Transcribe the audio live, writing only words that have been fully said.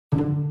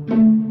Sorry?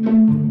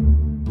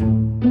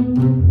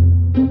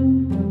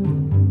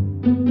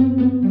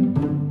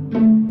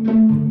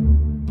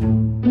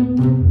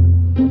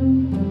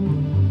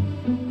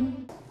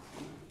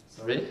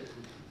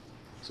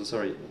 So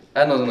sorry.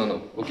 Ah,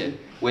 no. Okay.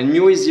 When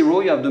mu is 0,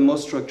 you have the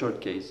most structured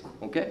case.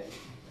 Okay?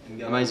 And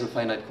gamma is a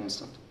finite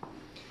constant.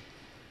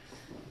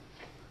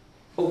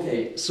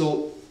 Okay,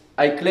 so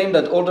I claim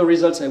that all the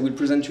results I will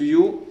present to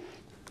you,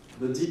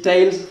 the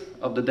details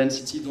of the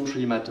density don't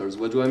really matter.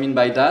 What do I mean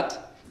by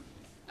that?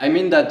 I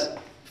mean that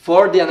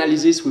for the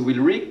analysis, we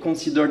will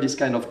reconsider this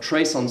kind of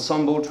trace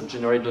ensemble to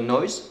generate the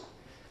noise.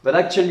 But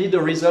actually,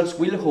 the results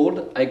will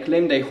hold. I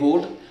claim they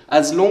hold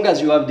as long as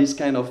you have this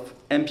kind of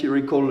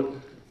empirical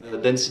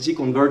density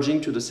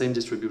converging to the same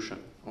distribution.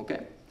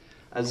 Okay?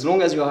 As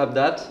long as you have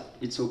that,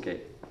 it's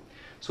okay.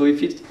 So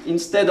if it,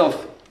 instead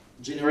of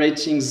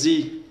generating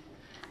Z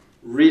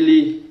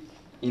really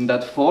in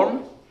that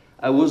form,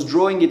 I was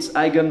drawing its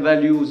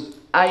eigenvalues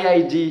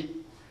IID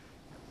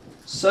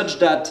such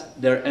that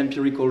their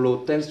empirical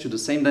law tends to the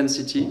same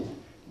density,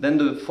 then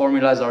the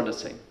formulas are the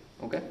same.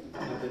 Okay?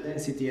 But the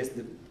density has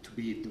to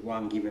be the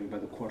one given by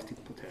the quartic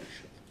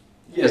potential.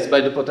 Yes,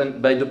 by the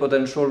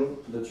potential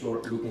that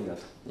you're looking at.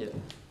 Yeah.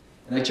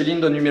 And actually,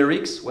 in the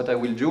numerics, what I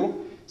will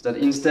do is that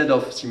instead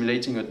of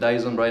simulating a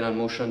Dyson-Brinell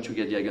motion to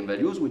get the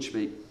eigenvalues, which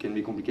can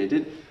be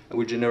complicated, I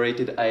will generate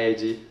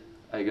IID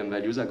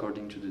eigenvalues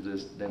according to the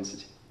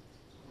density.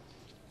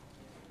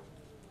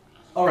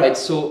 All right,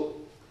 so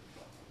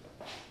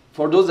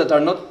for those that are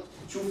not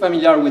too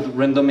familiar with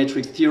random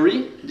metric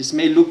theory, this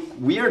may look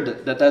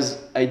weird that as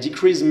I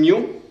decrease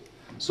mu,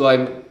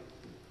 so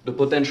the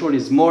potential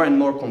is more and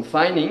more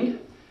confining.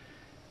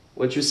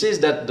 What you see is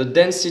that the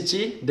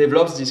density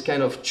develops this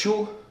kind of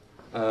two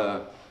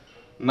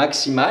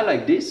maxima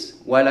like this,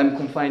 while I'm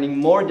confining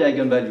more the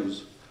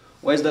eigenvalues.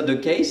 Why is that the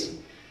case?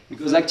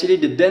 Because actually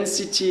the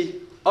density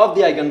of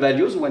the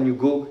eigenvalues, when you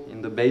go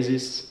in the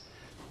basis,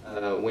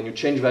 when you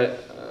change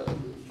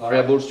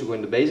variables to go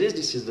in the basis,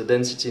 this is the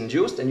density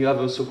induced, and you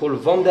have a so-called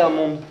van der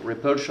Monde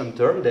repulsion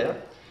term there.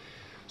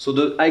 So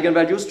the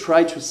eigenvalues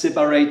try to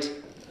separate,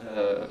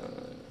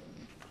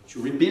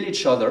 to repel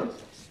each other.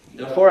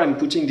 Therefore, I'm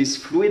putting this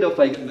fluid of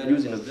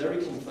eigenvalues in a very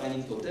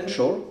confining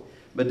potential,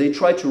 but they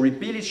try to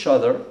repel each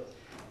other,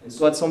 and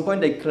so at some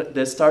point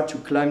they start to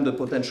climb the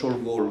potential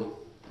wall,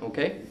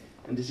 okay?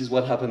 And this is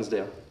what happens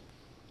there,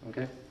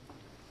 okay?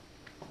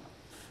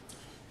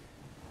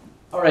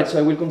 All right, so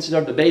I will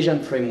consider the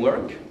Bayesian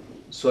framework.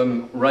 So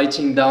I'm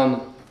writing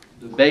down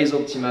the base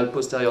optimal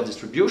posterior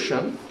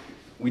distribution,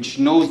 which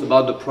knows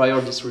about the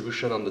prior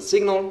distribution on the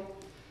signal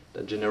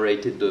that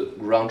generated the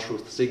ground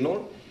truth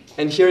signal.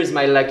 And here is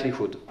my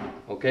likelihood,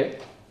 okay?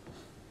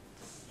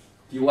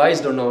 Dy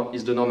is the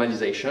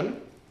normalization.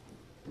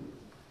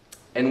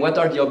 And what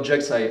are the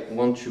objects I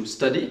want to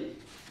study?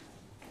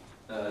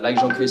 Like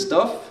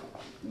Jean-Christophe,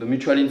 the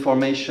mutual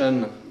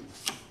information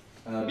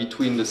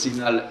between the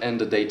signal and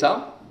the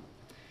data,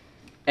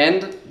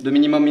 and the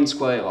minimum mean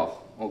square error.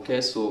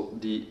 Okay, so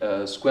the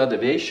square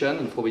deviation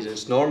and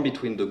Froben's norm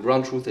between the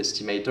ground truth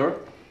estimator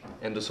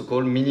and the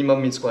so-called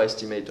minimum mean square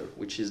estimator,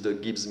 which is the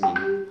Gibbs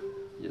mean.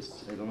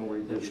 Yes, I don't know where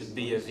it is. There should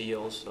be a V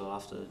also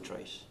after the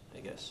trace,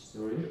 I guess.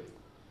 Sorry?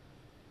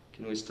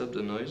 Can we stop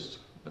the noise?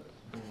 I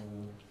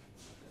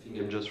think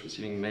I'm just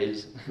receiving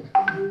mails.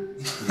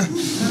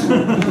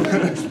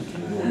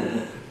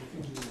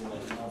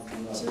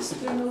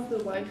 Just turn off the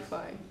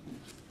Wi-Fi.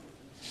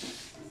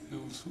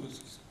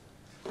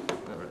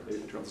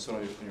 Right. Turn off the sound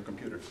on your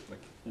computer.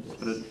 Like,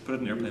 put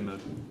it in airplane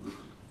mode.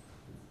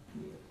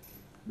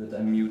 But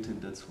I'm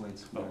muted, that's why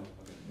it's weird.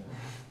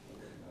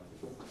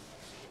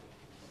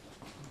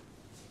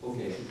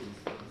 Okay.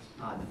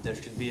 There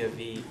should be a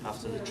V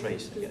after the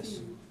trace, I guess.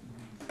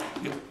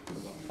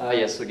 Ah,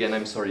 yes, again,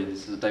 I'm sorry,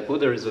 this is a typo.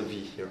 There is a V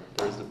here.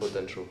 There is the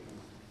potential.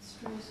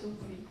 Trace of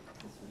V.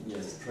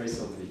 Yes, trace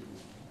of V.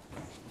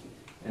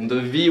 And the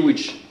V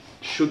which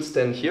should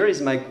stand here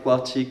is my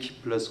quartic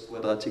plus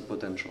quadratic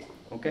potential.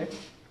 Okay?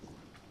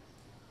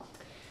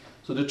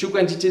 So the two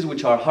quantities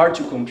which are hard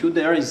to compute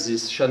there is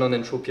this Shannon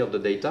entropy of the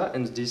data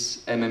and this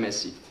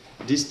MMSE.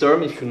 This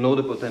term, if you know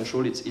the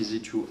potential, it's easy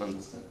to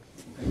understand.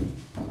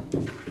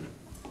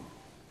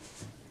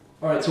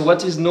 All right, so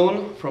what is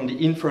known from the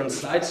inference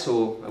side,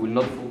 so I will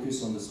not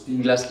focus on the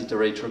spin glass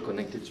literature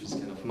connected to this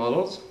kind of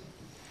models.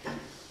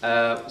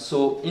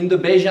 So in the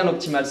Bayesian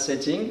optimal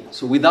setting,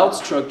 so without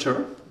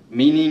structure,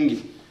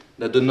 meaning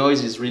that the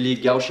noise is really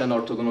Gaussian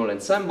orthogonal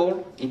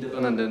ensemble,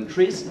 independent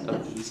entries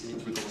up to this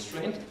symmetry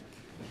constraint,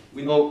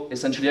 we know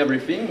essentially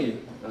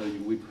everything.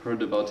 We've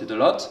heard about it a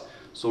lot.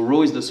 So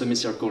rho is the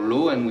semicircle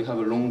law, and we have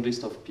a long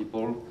list of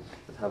people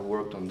that have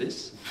worked on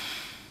this.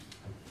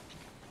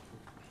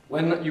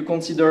 When you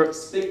consider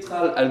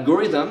spectral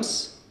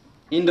algorithms,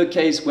 in the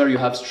case where you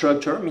have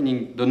structure,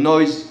 meaning the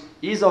noise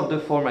is of the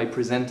form I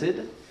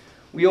presented,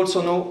 we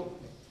also know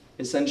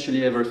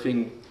essentially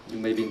everything you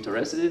may be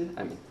interested in,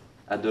 I mean,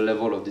 at the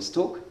level of this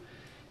talk. In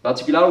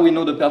particular, we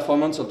know the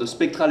performance of the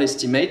spectral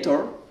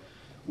estimator,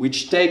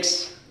 which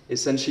takes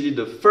essentially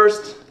the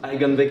first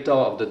eigenvector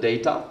of the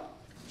data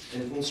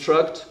and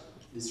construct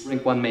this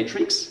rank 1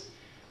 matrix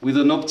with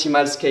an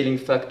optimal scaling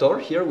factor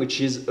here,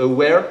 which is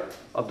aware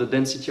of the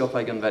density of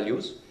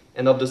eigenvalues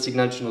and of the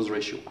signal-to-noise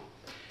ratio.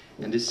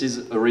 And this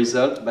is a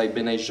result by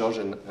Benes George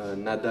and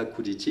Nada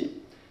Kuditi.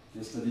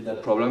 They studied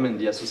that problem and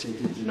the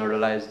associated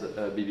generalized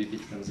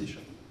BBP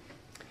transition.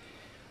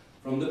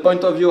 From the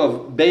point of view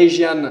of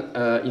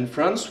Bayesian in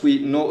France, we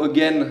know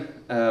again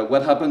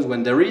what happens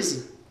when there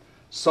is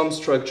some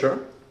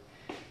structure.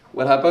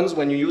 What happens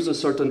when you use a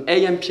certain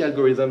AMP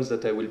algorithms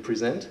that I will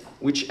present,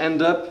 which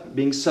end up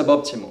being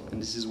suboptimal.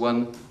 And this is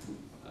one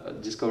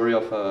discovery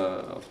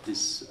of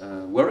this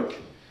work.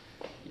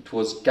 It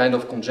was kind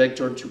of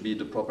conjectured to be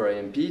the proper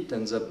AMP. It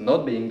ends up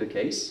not being the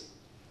case.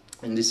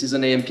 And this is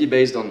an AMP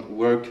based on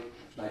work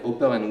by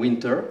Hopper and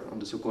Winter on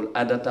the so-called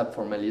ADATAP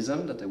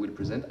formalism that I will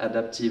present,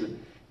 adaptive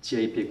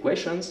TAP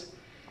equations,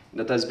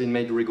 that has been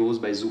made rigorous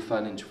by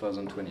Zufan in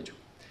 2022.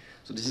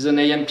 So this is an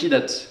AMP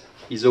that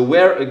is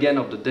aware again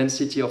of the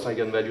density of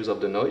eigenvalues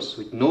of the noise,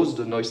 so it knows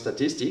the noise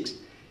statistics,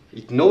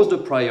 it knows the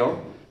prior,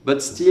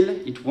 but still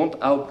it won't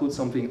output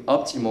something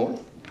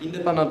optimal,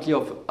 independently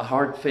of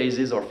hard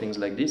phases or things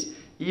like this.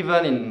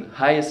 Even in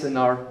high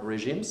SNR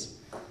regimes,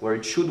 where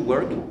it should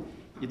work,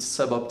 it's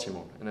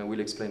suboptimal, and I will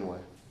explain why.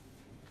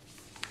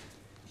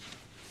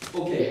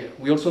 Okay,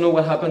 we also know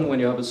what happens when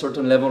you have a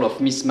certain level of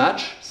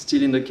mismatch,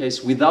 still in the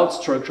case without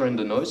structure in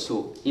the noise,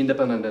 so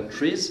independent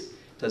entries.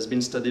 It has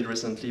been studied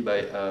recently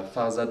by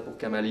Farzad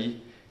Pourkamali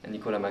and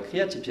Nicolas Macri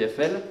at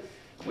EPFL,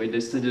 where they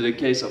studied a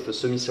case of a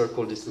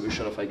semicircle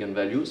distribution of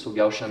eigenvalues, so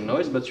Gaussian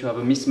noise, but you have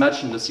a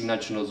mismatch in the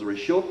signal-to-noise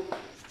ratio.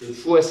 The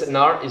true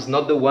SNR is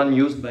not the one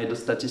used by the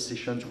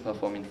statistician to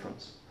perform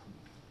inference.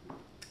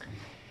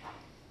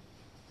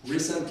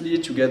 Recently,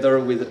 together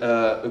with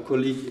a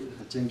colleague,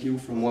 thank you,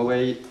 from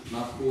Huawei,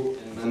 Marco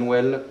and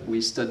Manuel, we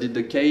studied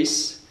the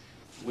case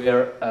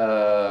where,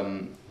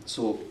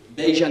 so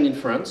Bayesian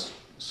inference,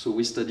 so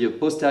we study a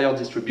posterior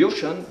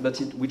distribution, but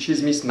which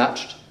is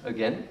mismatched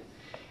again,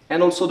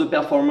 and also the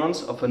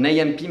performance of an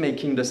AMP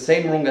making the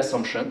same wrong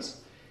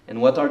assumptions.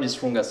 And what are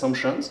these wrong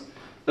assumptions?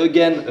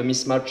 Again, a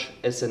mismatch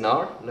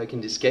SNR, like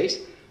in this case,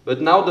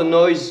 but now the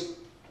noise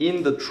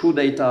in the true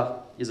data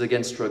is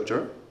again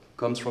structure,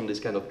 comes from this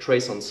kind of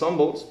trace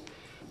ensembles,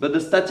 but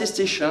the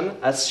statistician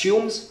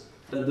assumes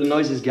that the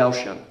noise is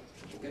Gaussian.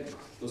 Okay?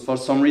 Because for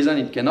some reason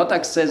it cannot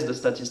access the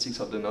statistics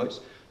of the noise,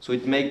 so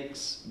it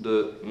makes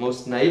the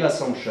most naive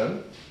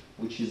assumption,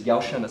 which is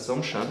Gaussian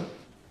assumption,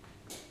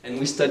 and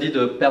we study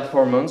the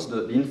performance,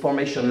 the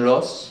information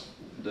loss,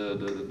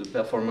 the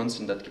performance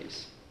in that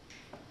case.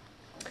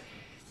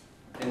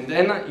 And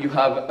then you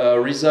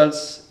have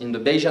results in the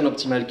Bayesian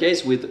optimal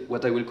case with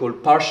what I will call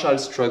partial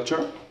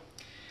structure,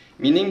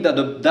 meaning that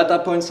the data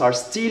points are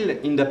still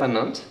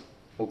independent,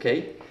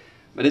 okay?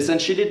 But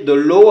essentially the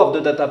law of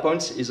the data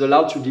points is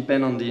allowed to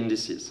depend on the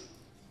indices,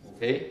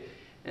 okay?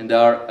 And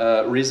there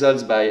are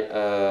results by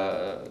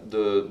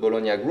the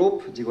Bologna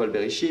group, Diego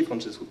Alberici,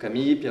 Francesco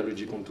Camilli,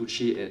 Pierluigi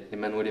Contucci, and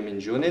Emanuele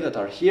Mingione that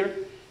are here,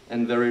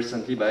 and very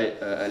recently by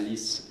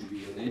Alice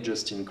Guillonnet,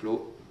 Justin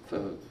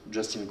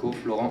Co,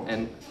 Florent,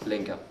 and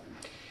Lenka.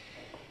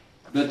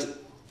 But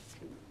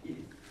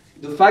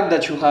the fact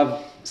that you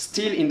have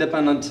still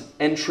independent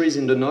entries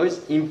in the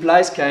noise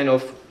implies kind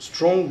of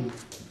strong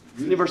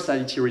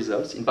universality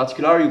results. In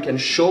particular, you can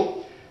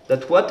show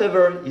that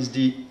whatever is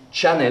the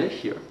channel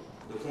here,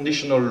 the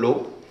conditional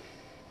law,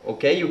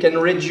 okay, you can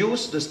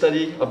reduce the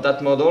study of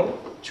that model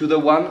to the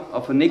one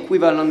of an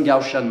equivalent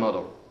Gaussian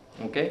model,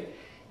 okay?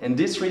 And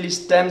this really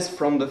stems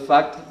from the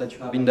fact that you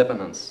have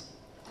independence.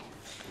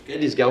 Okay,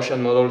 this Gaussian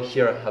model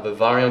here have a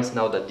variance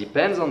now that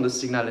depends on the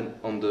signal and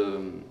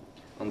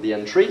on the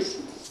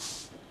entries,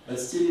 but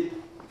still it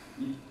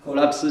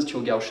collapses to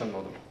a Gaussian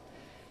model.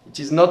 It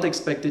is not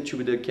expected to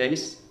be the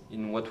case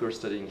in what we're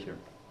studying here.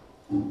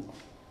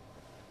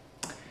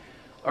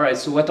 All right,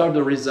 so what are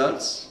the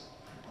results?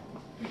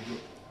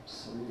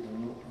 Sorry, I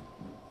don't know.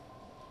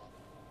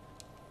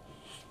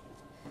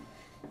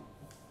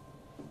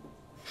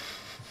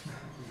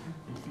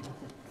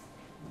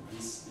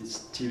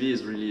 This TV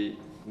is really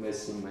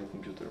messing my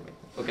computer.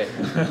 Okay.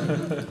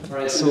 All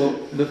right, so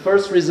the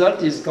first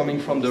result is coming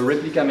from the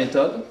replica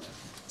method.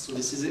 So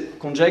this is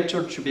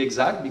conjectured to be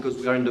exact because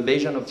we are in the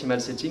Bayesian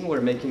optimal setting. We're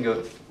making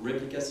a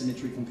replica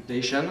symmetry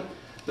computation,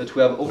 but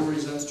we have all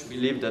reasons to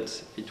believe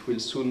that it will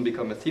soon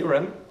become a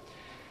theorem.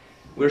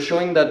 We're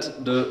showing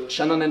that the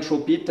Shannon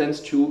entropy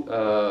tends to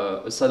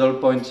a saddle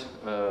point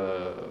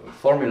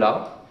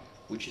formula,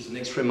 which is an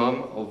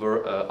extremum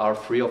over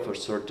R3 of a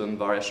certain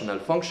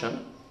variational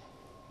function.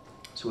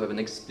 So we have an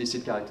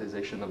explicit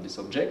characterization of this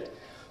object,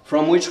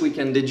 from which we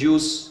can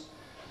deduce,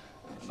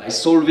 by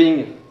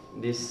solving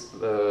this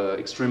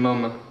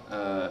extremum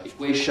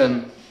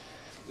equation,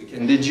 we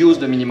can deduce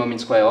the minimum in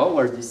square error,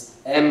 where this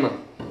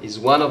m is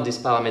one of these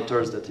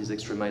parameters that is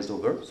extremized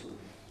over. So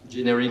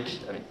generic,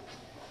 I mean,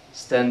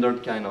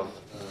 standard kind of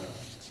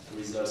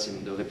results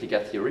in the replica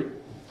theory.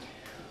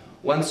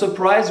 One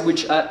surprise,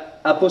 which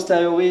a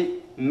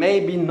posteriori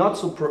may be not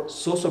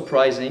so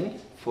surprising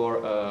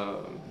for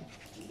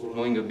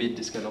knowing a bit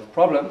this kind of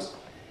problems,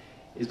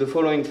 is the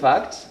following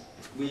fact.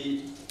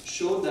 We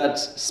show that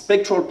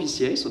spectral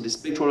PCA, so the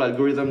spectral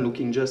algorithm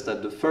looking just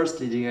at the first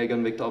leading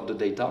eigenvector of the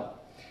data,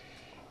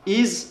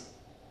 is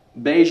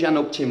Bayesian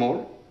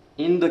optimal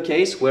in the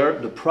case where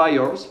the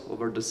priors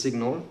over the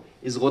signal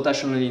is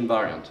rotationally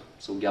invariant,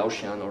 so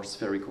Gaussian or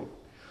spherical.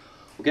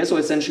 Okay, so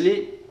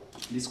essentially,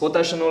 this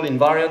rotational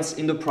invariance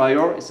in the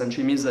prior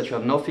essentially means that you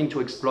have nothing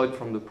to exploit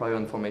from the prior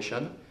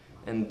information,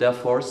 and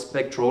therefore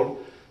spectral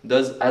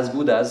does as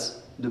good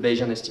as the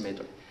Bayesian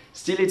estimator.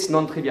 Still, it's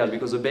non-trivial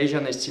because the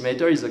Bayesian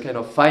estimator is a kind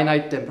of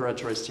finite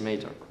temperature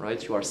estimator,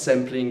 right? You are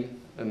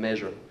sampling a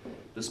measure.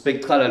 The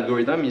spectral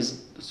algorithm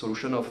is the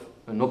solution of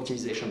an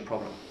optimization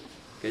problem.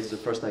 Okay, it's the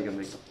first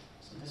eigenvector.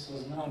 So this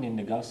was known in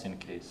the Gaussian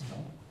case, no?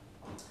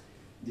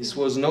 This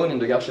was known in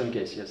the Gaussian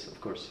case, yes, of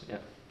course, yeah.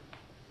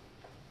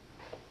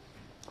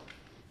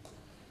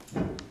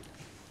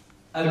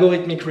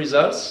 Algorithmic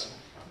results.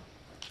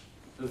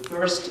 The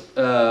first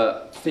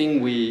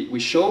thing we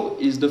show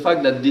is the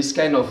fact that this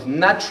kind of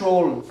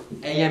natural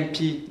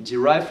AMP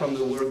derived from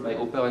the work by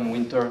Hopper and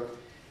Winter,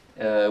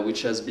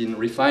 which has been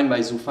refined by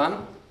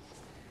Zufan,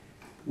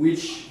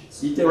 which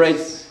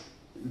iterates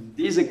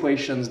these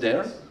equations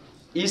there,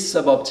 is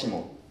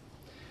suboptimal.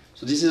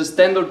 So this is a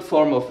standard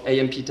form of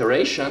AMP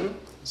iteration.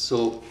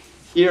 So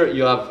here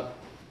you have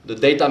the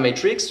data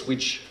matrix,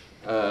 which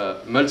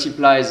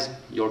multiplies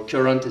your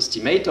current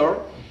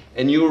estimator,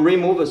 and you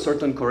remove a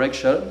certain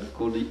correction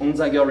called the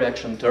Onsager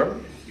reaction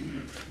term.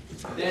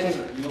 Then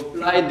you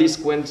apply this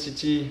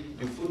quantity,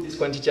 you put this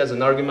quantity as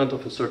an argument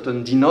of a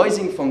certain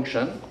denoising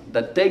function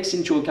that takes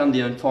into account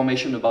the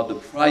information about the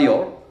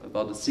prior,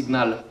 about the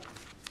signal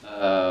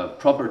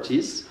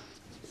properties,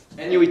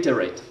 and you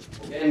iterate.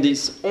 Okay? And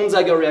this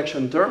Onsager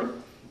reaction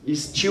term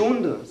is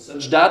tuned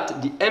such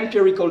that the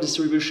empirical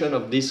distribution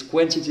of these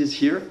quantities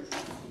here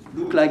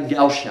look like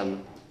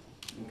Gaussian,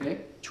 okay,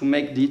 to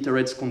make the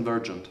iterates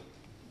convergent.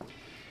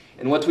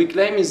 And what we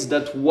claim is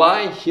that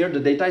why here the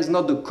data is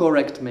not the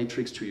correct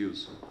matrix to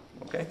use.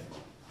 Okay?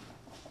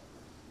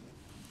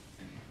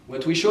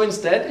 What we show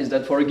instead is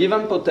that for a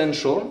given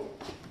potential,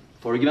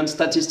 for a given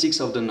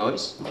statistics of the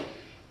noise,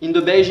 in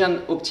the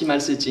Bayesian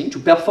optimal setting, to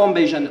perform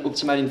Bayesian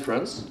optimal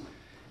inference,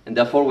 and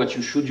therefore what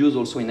you should use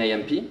also in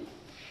AMP,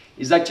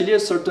 is actually a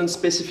certain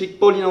specific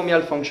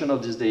polynomial function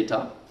of this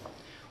data,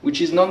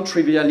 which is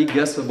non-trivially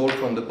guessable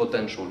from the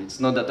potential. It's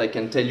not that I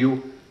can tell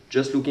you,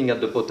 just looking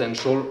at the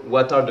potential,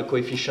 what are the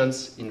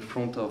coefficients in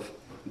front of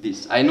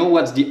this. I know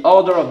what's the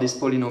order of this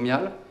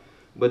polynomial,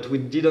 but we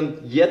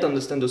didn't yet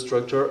understand the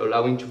structure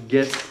allowing to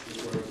guess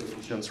the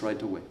coefficients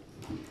right away.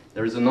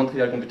 There is a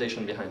non-trivial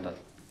computation behind that.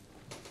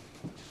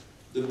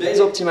 The base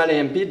optimal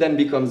AMP then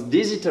becomes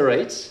these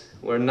iterates,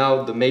 where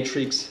now the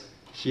matrix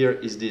here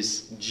is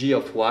this G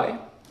of Y,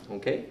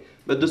 okay?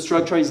 But the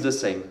structure is the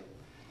same.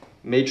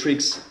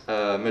 Matrix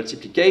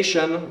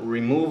multiplication,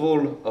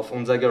 removal of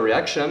Onsager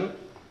reaction,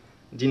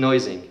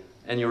 denoising,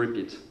 and you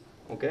repeat,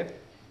 okay?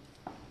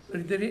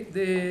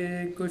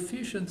 The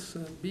coefficients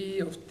B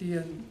of T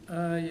and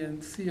I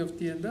and C of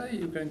T and I,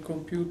 you can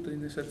compute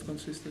in a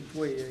self-consistent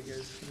way, I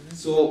guess.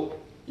 So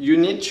you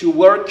need to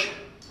work.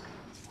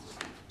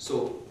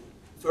 So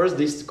first,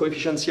 these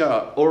coefficients here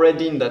are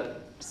already in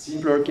that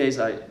simpler case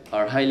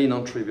are highly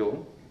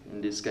non-trivial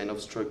in this kind of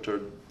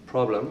structured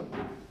problem.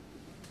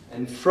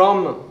 And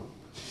from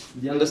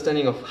the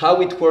understanding of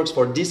how it works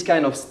for this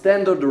kind of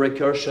standard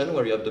recursion,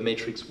 where you have the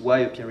matrix Y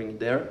appearing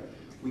there,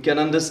 we can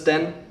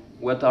understand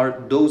what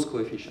are those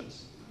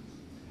coefficients.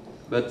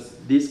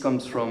 But this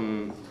comes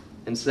from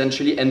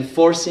essentially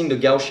enforcing the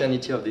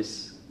Gaussianity of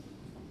these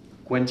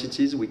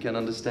quantities. We can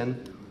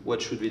understand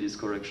what should be these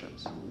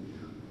corrections.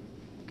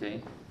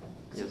 Okay?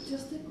 So Yes.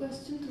 just a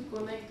question to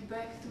connect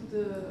back to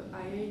the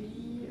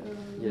IID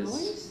Yes.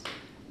 noise.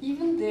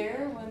 Even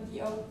there, when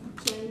the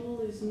output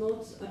channel is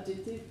not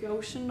additive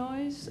Gaussian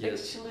noise,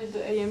 Yes. actually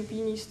the AMP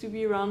needs to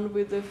be run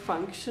with a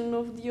function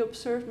of the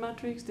observed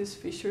matrix, this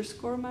Fisher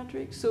score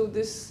matrix. So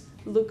this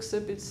looks a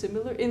bit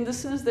similar in the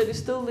sense that it's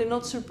still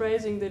not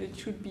surprising that it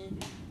should be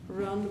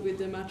run with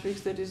a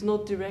matrix that is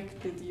not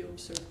directly the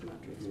observed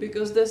matrix,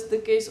 because that's the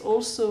case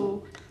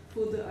also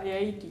for the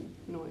IID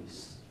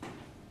noise.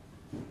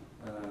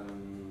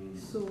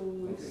 So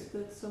is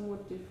that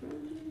somewhat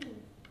different?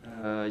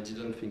 I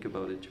didn't think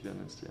about it, to be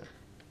honest. Yeah,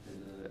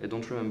 I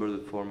don't remember the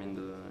form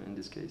in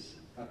this case.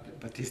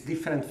 But it's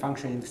different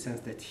function in the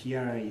sense that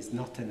here is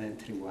not an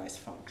entry-wise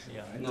function,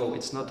 Yeah. right? No,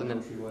 it's not an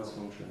entry-wise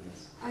function.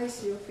 Yes. I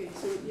see. Okay,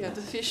 so yeah,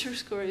 the Fisher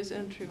score is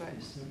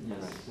entry-wise.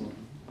 Yes. Right.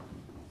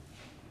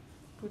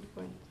 Good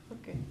point.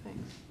 Okay,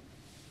 thanks.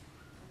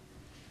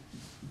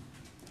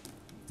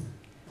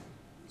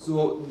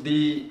 So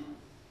the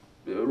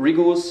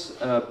rigorous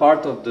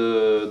part of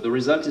the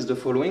result is the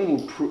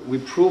following. We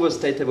prove a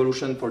state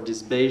evolution for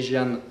this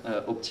Bayesian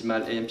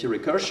optimal AMP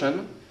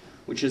recursion,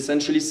 which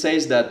essentially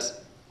says that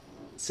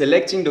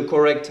selecting the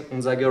correct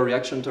Onsager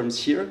reaction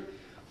terms here,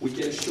 we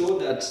can show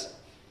that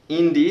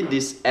indeed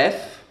this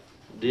F,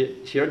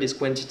 here these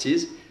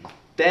quantities,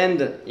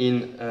 tend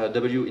in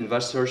W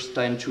inverse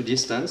time to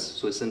distance,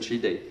 so essentially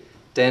they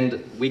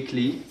tend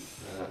weakly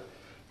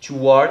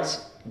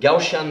towards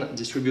Gaussian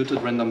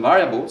distributed random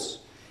variables.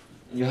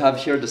 You have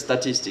here the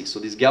statistics. So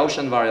these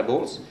Gaussian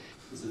variables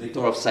is a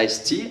vector of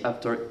size t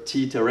after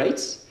t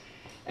iterates.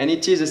 And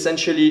it is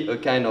essentially a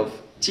kind of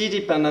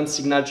t-dependent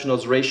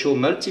signal-to-noise ratio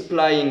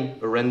multiplying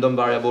a random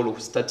variable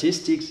whose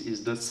statistics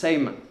is the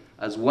same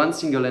as one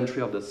single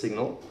entry of the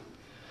signal,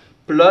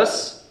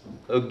 plus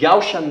a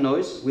Gaussian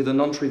noise with a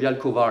non-trivial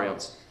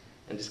covariance.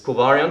 And this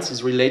covariance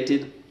is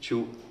related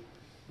to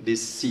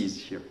these C's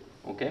here,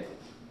 okay?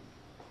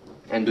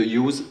 And the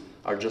U's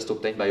are just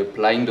obtained by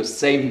applying the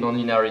same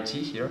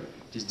nonlinearity here,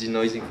 this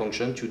denoising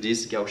function, to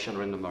these Gaussian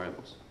random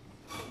variables.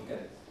 Okay?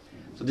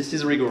 So this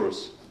is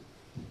rigorous.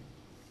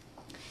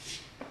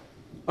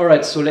 All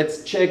right, so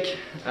let's check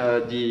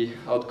the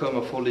outcome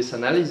of all this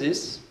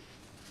analysis.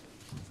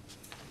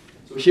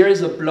 So here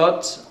is a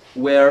plot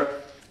where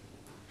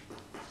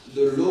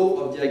the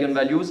law of the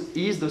eigenvalues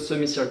is the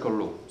semicircle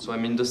law. So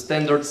I'm in the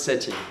standard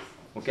setting,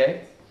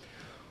 okay?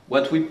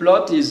 What we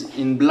plot is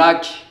in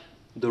black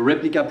the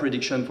replica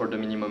prediction for the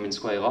minimum mean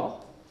square error.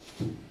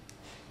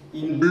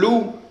 In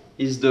blue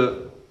is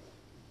the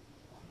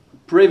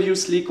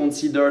previously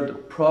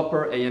considered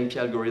proper AMP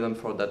algorithm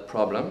for that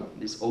problem,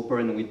 this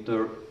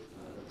Oper-Winter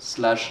 /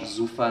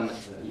 Zufan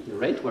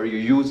iterate, where you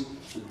use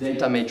the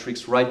data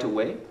matrix right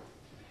away.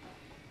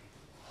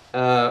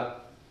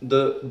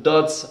 The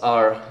dots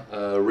are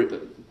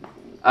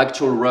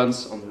actual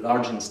runs on a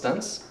large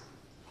instance.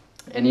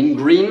 And in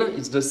green,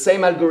 it's the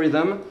same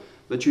algorithm,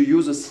 but you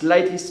use a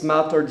slightly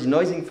smarter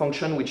denoising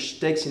function which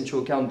takes into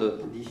account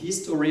the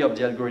history of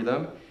the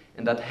algorithm,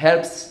 and that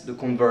helps the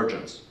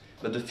convergence.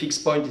 But the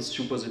fixed point is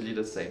supposedly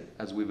the same,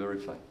 as we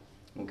verify.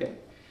 Okay?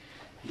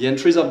 The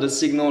entries of the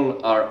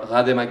signal are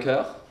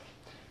Rademacher.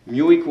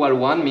 Mu equal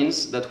 1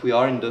 means that we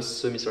are in the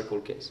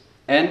semicircle case.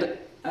 And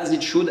as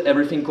it should,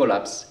 everything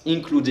collapses,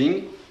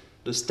 including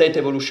the state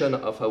evolution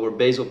of our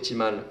base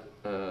optimal,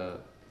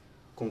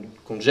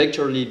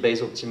 conjecturally base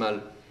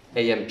optimal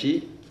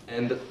AMP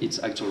and its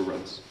actual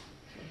runs.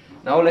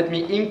 Now let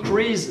me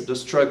increase the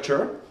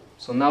structure.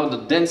 So now the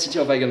density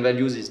of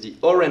eigenvalues is the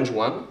orange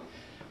one.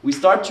 We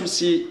start to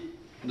see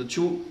the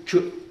two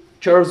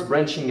curves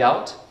branching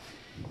out.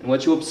 And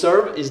what you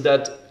observe is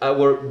that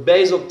our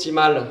base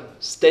optimal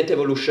state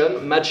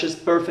evolution matches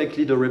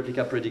perfectly the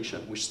replica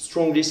prediction, which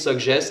strongly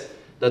suggests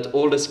that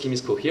all the scheme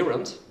is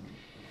coherent.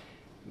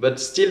 But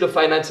still the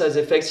finite size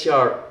effects here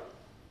are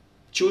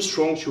too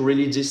strong to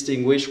really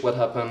distinguish what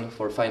happened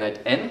for finite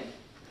n.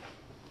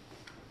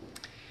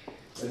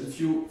 But if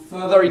you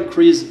further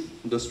increase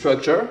the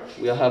structure,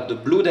 we have the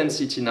blue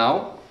density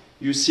now,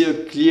 you see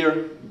a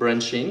clear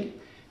branching,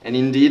 and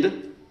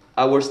indeed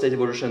our state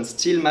evolution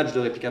still match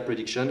the replica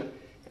prediction,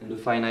 and the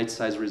finite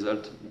size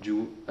result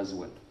do as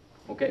well.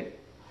 Okay?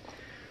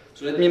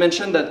 So let me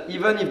mention that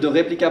even if the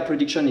replica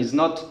prediction is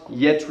not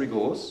yet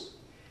rigorous,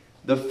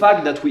 the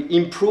fact that we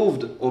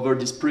improved over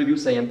this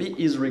previous AMP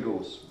is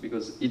rigorous,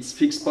 because its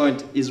fixed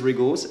point is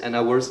rigorous and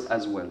ours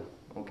as well.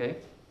 Okay?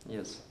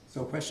 Yes?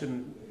 So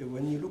question,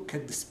 when you look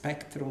at the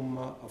spectrum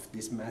of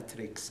this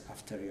matrix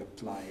after you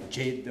apply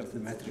J of the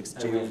matrix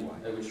J of Y.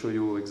 I will show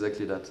you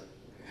exactly that.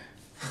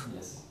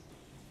 Yes.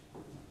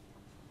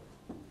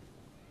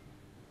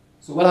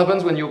 So what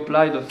happens when you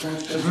apply the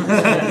function?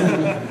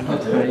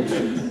 Not very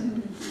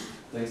good.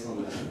 Thanks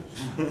on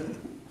that.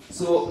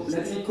 So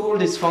let me call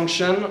this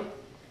function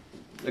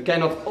a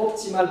kind of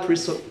optimal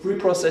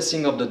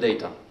pre-processing of the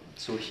data.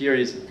 So here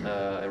is,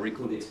 I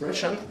recall the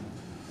expression.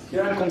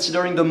 Here I'm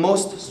considering the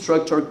most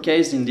structured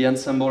case in the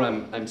ensemble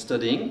I'm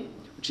studying,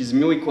 which is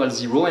mu equals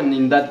 0, and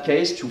in that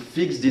case, to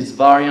fix this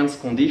variance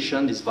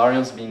condition, this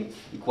variance being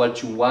equal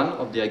to 1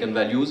 of the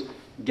eigenvalues,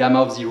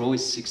 gamma of 0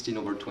 is 16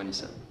 over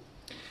 27.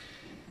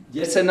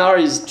 The SNR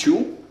is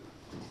 2,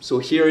 so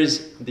here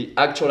is the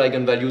actual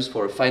eigenvalues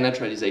for a finite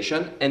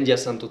realization and the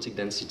asymptotic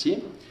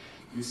density.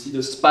 You see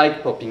the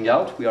spike popping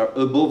out, we are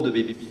above the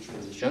BBP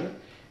transition,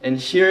 and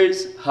here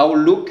is how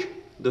look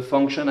the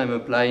function I'm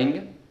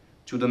applying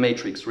to the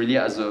matrix, really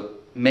as a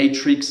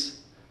matrix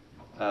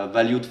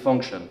valued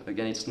function.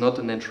 Again, it's not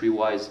an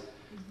entry-wise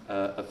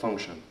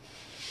function.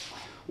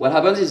 What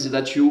happens is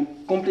that you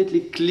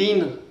completely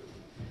clean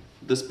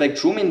the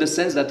spectrum in the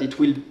sense that it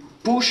will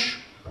push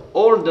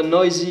all the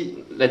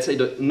noisy, let's say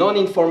the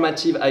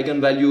non-informative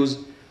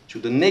eigenvalues to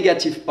the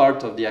negative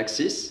part of the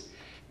axis,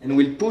 and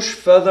will push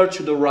further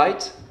to the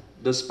right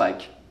the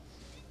spike.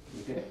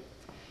 Okay?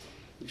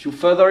 If you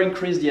further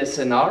increase the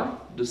SNR,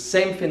 the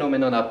same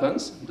phenomenon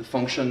happens. The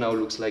function now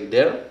looks like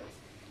there,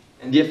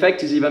 and the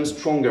effect is even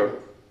stronger.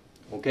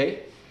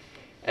 Okay?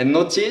 And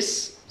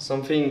notice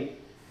something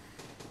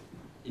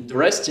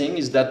interesting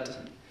is that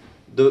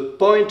the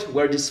point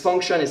where this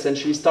function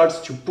essentially starts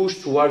to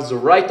push towards the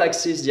right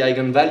axis the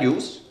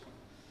eigenvalues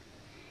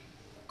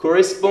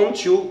correspond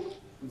to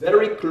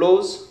very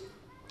close,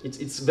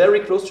 it's very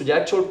close to the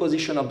actual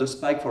position of the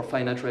spike for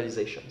finite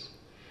realizations.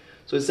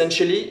 So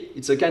essentially,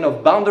 it's a kind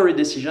of boundary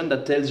decision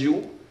that tells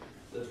you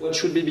that what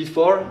should be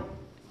before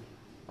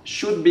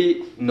should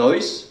be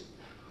noise,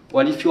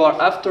 while if you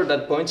are after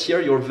that point here,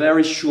 you're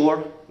very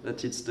sure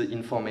that it's the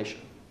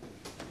information.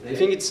 I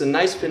think it's a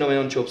nice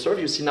phenomenon to observe.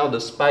 You see now the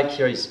spike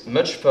here is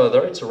much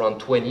further. It's around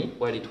 20,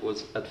 while it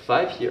was at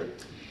 5 here.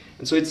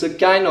 And so it's a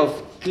kind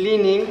of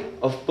cleaning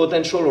of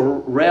potential or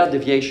rare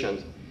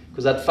deviations.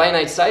 Because at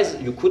finite size,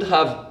 you could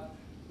have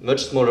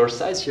much smaller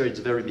size. Here it's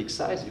very big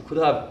size. You could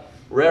have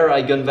rare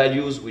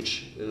eigenvalues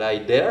which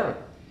lie there.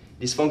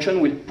 This function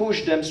will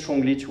push them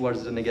strongly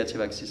towards the negative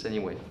axis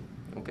anyway.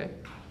 Okay?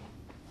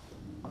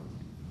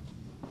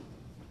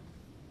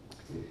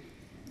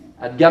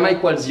 At gamma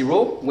equals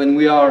 0, when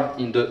we are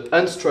in the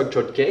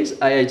unstructured case,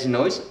 IID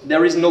noise,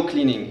 there is no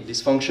cleaning.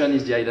 This function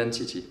is the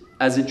identity,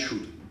 as it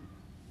should.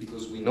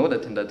 Because we know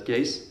that in that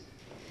case,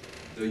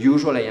 the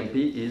usual AMP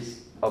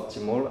is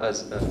optimal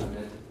as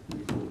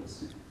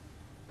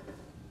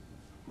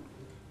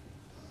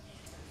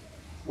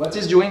What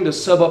is doing the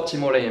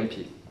suboptimal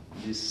AMP?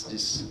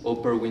 This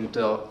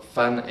Hopper-Winter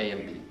fan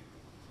AMP.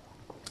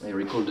 I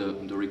recall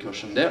the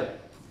recursion there.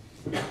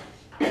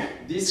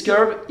 This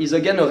curve is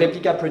again a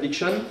replica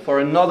prediction for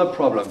another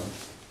problem.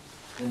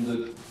 And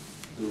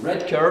the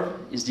red curve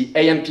is the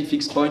AMP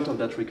fixed point of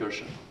that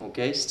recursion.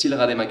 Okay, still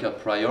Rademacher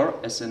prior,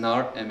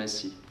 SNR,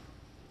 MSE.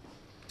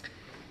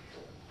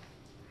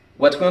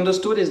 What we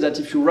understood is that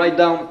if you write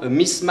down a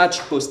mismatch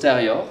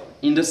posterior,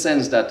 in the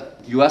sense that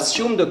you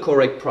assume the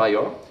correct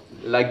prior,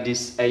 like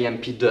this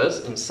AMP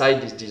does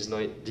inside this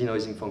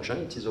denoising function,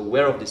 it is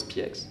aware of this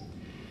PX.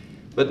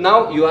 But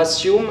now you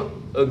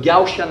assume a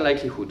Gaussian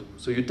likelihood.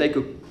 So you take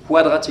a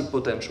quadratic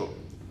potential.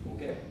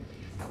 Okay?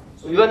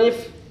 So even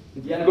if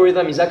the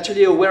algorithm is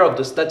actually aware of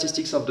the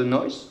statistics of the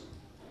noise,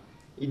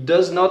 it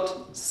does not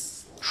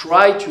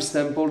try to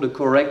sample the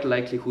correct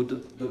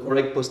likelihood, the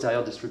correct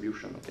posterior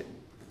distribution. Okay?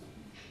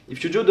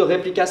 If you do the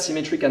replica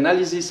symmetric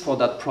analysis for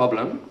that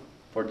problem,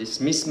 for this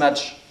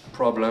mismatch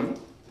problem,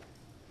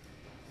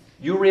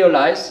 you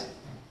realize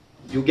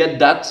you get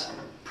that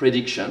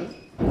prediction.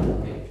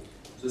 Okay.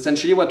 So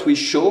essentially what we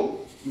show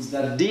is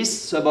that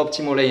this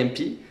suboptimal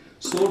AMP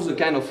solves a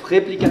kind of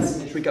replica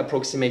symmetric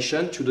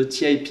approximation to the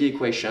TAP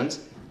equations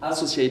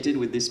associated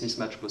with this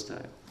mismatch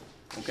posterior.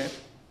 Okay?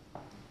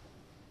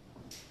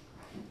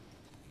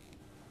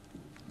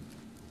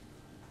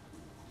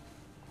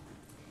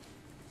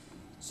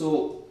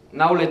 So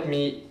now let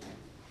me,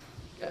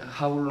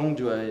 how long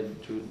do I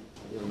do?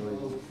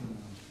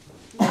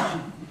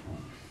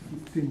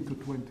 15 to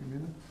 20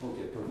 minutes.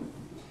 Okay, perfect.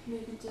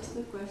 Maybe just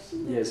a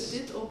question. Yes.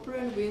 Did Hopper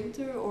and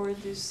Winter or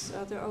this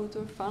other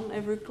author fan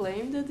ever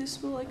claim that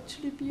this will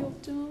actually be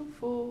optimal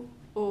for,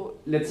 or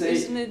Let's say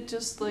isn't it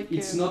just like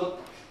it's not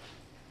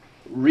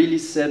really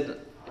said,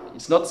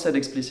 it's not said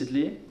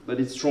explicitly, but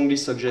it's strongly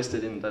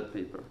suggested in that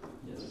paper.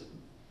 Yes.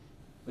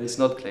 But it's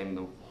not claimed,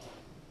 no.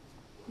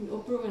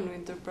 Hopper and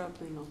Winter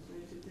probably not.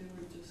 Maybe they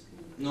were just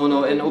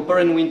No, and Hopper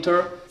and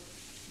Winter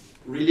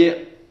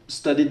really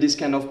studied this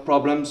kind of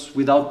problems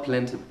without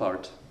planted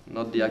part,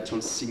 not the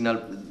actual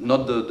signal,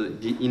 not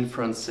the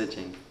inference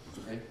setting.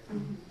 Okay?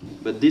 Mm-hmm.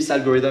 But this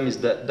algorithm is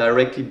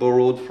directly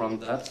borrowed from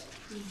that,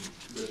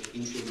 but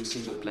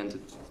introducing the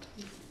planted part.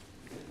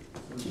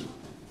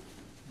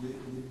 The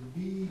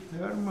B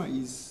term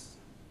is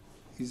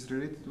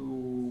related to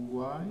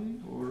Y,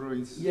 or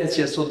is... Yes.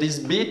 So this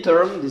B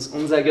term, this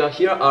Onsager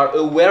here, are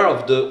aware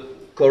of the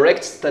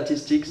correct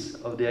statistics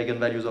of the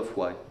eigenvalues of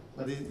Y.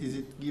 But is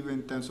it given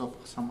in terms of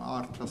some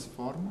R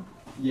transform?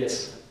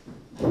 Yes.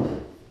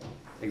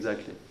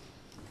 Exactly.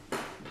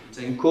 It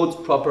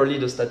encodes properly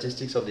the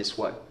statistics of this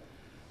Y.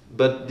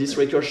 But this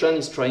recursion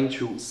is trying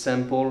to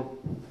sample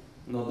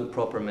not the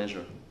proper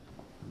measure.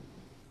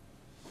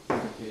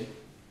 Okay.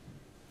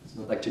 It's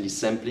not actually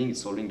sampling,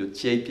 it's solving the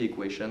TAP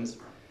equations,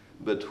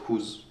 but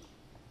whose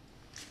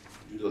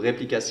the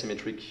replica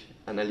symmetric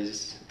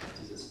analysis,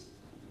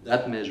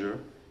 that measure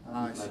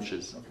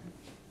matches. Okay.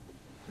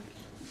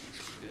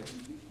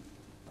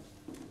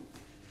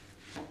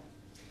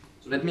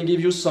 So let me give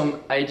you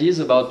some ideas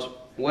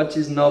about what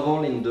is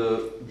novel in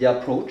the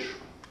approach.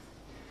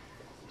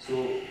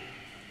 So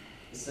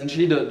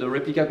essentially the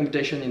replica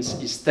computation is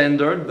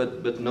standard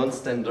but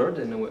non-standard,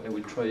 and I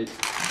will try to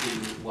show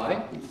you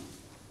why.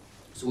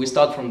 So we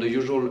start from the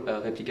usual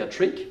replica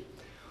trick,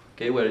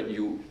 okay, where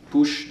you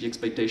push the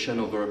expectation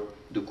over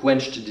the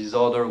quenched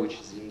disorder, which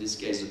is in this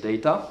case the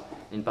data,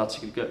 in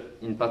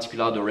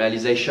particular the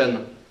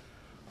realization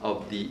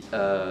of the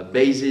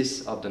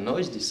basis of the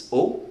noise, this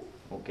O,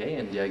 okay,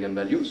 and the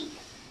eigenvalues,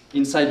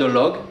 inside the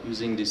log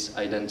using this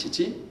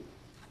identity.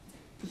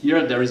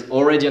 Here there is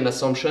already an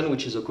assumption,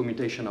 which is a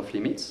commutation of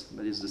limits,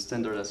 that is the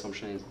standard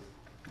assumption in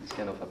these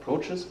kind of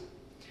approaches.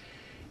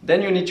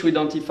 Then you need to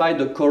identify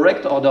the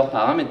correct order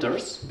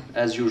parameters,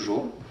 as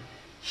usual.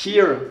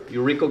 Here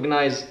you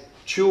recognize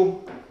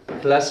two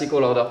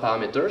classical order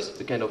parameters,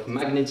 the kind of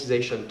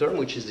magnetization term,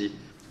 which is the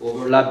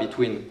overlap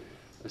between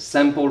a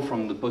sample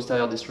from the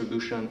posterior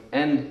distribution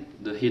and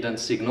the hidden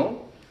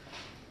signal.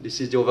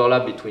 This is the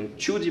overlap between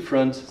two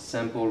different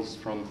samples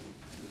from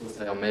the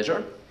posterior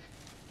measure.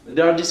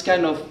 There are this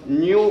kind of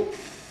new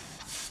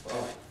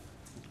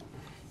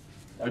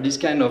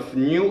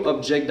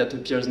object that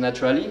appears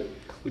naturally,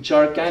 which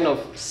are kind of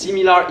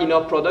similar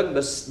inner product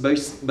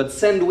but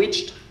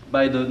sandwiched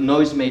by the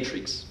noise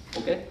matrix.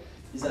 Okay?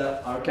 These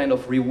are kind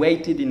of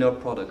reweighted inner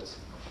products.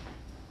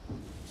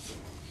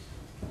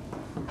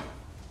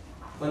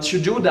 Once you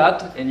do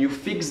that and you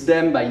fix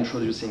them by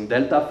introducing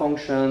delta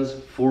functions,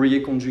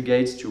 Fourier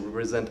conjugates to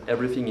represent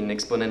everything in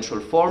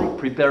exponential form,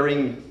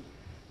 preparing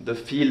the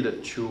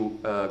field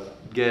to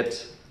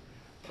get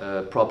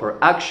proper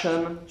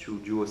action, to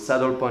do a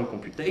saddle point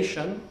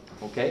computation,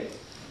 okay?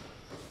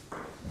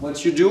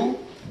 What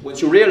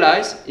you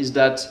realize is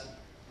that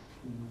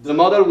the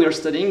model we are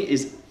studying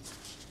is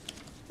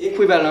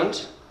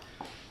equivalent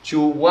to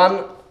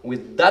one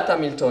with data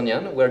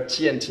Hamiltonian, where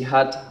t and t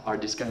hat are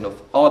this kind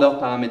of order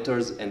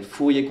parameters and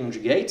Fourier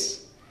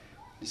conjugates.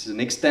 This is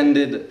an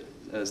extended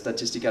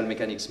statistical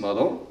mechanics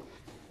model,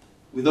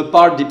 with a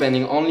part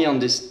depending only on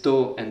this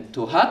tau and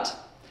tau hat,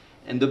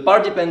 and the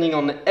part depending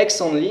on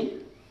x only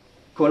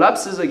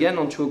collapses again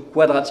onto a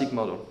quadratic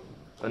model,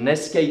 an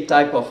SK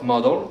type of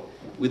model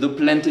with a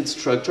planted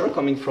structure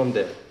coming from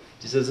there.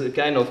 This is a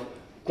kind of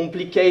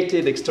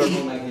complicated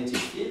external magnetic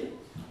field,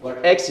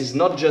 where x is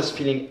not just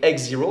filling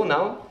x0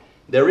 now.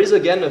 There is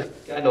again a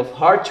kind of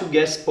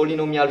hard-to-guess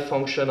polynomial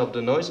function of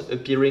the noise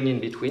appearing in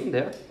between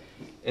there.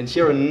 And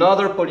here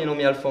another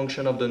polynomial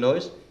function of the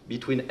noise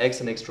between x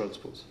and x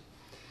transpose.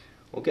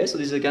 Okay, so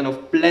this is a kind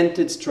of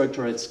planted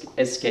structure at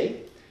SK.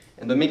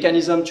 And the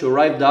mechanism to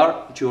arrive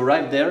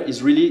there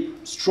is really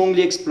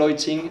strongly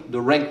exploiting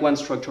the rank 1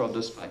 structure of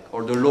the spike,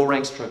 or the low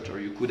rank structure.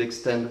 You could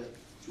extend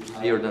to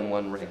higher than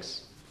 1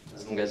 ranks,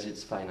 as long as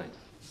it's finite.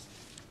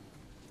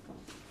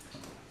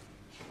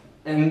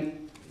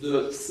 And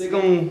the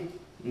second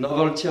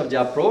novelty of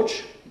the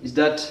approach is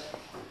that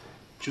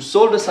to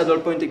solve the saddle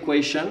point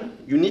equation,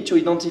 you need to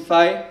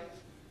identify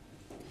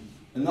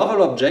a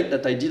novel object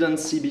that I didn't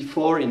see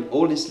before in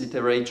all this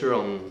literature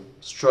on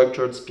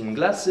structured spin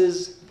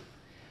glasses,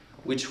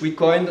 which we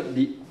coined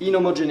the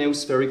inhomogeneous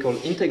spherical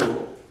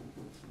integral,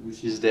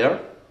 which is there.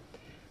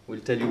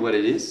 We'll tell you what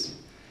it is.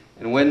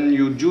 And when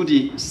you do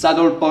the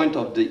saddle point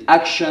of the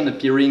action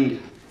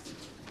appearing,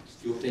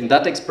 you obtain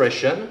that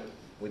expression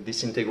with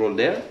this integral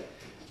there.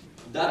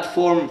 That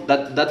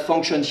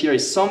function here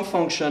is some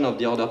function of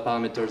the order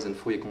parameters and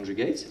Fourier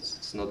conjugates.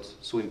 It's not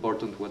so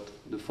important what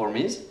the form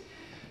is.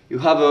 You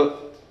have a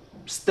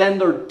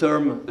standard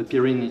term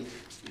appearing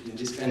in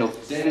this kind of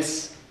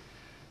dense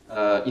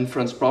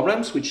inference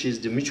problems, which is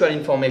the mutual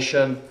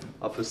information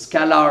of a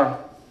scalar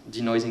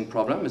denoising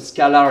problem, a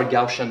scalar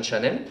Gaussian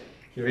channel.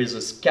 Here is a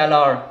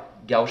scalar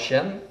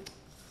Gaussian.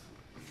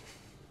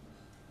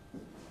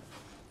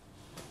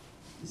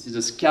 This is a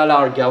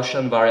scalar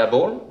Gaussian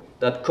variable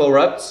that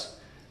corrupts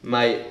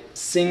my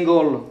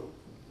single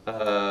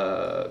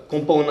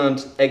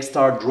component x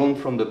star drawn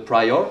from the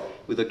prior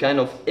with a kind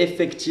of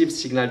effective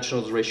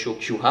signal-to-noise ratio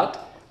q hat,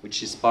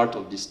 which is part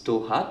of this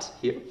tau hat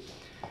here.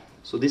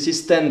 So this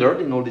is standard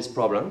in all these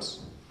problems.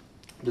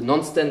 The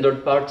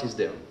non-standard part is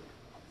there.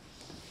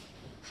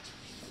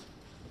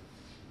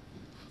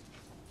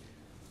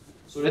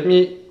 So let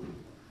me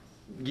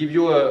give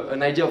you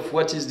an idea of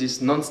what is this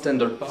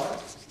non-standard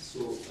part. So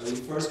I will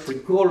first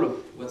recall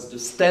what's the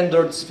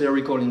standard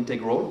spherical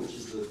integral, which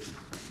is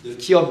the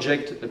key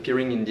object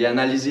appearing in the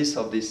analysis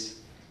of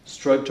these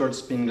structured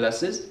spin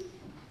glasses.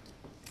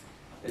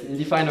 And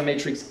define a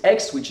matrix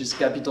X, which is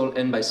capital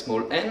N by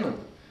small n,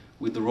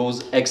 with the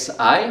rows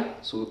xi.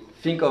 So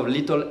think of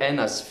little n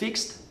as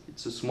fixed.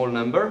 It's a small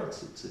number.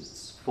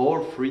 It's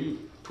 4, 3,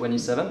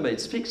 27, but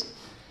it's fixed.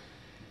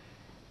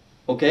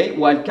 Okay,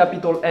 while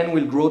capital N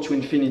will grow to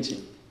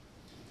infinity.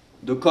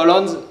 The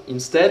columns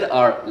instead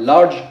are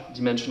large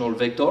dimensional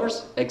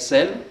vectors,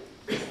 XL,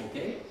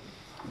 okay,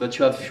 but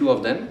you have few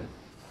of them.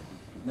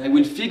 And I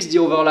will fix the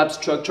overlap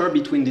structure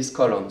between these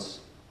columns.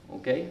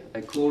 Okay,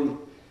 I call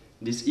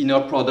this inner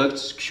product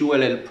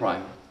QLL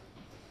prime.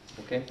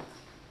 Okay.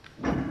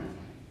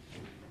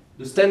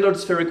 The standard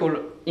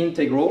spherical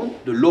integral,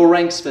 the low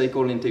rank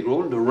spherical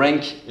integral, the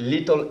rank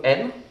little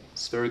n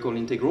spherical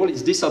integral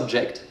is this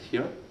object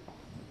here.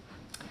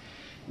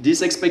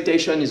 This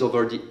expectation is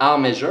over the R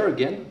measure,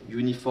 again,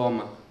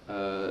 uniformly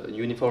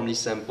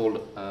sampled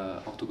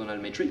orthogonal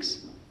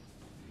matrix.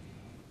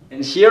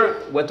 And here,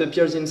 what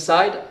appears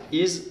inside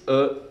is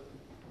a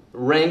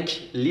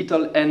rank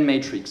little n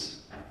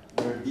matrix,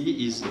 where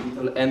D is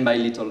little n by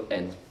little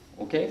n,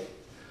 okay?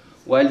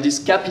 While this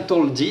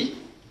capital D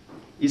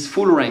is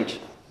full rank.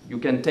 You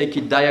can take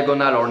it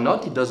diagonal or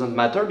not, it doesn't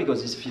matter,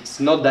 because if it's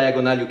not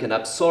diagonal, you can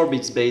absorb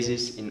its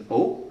basis in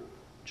O,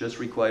 just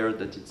require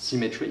that it's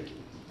symmetric.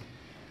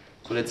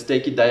 So let's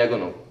take it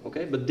diagonal,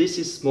 okay? But this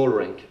is small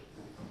rank.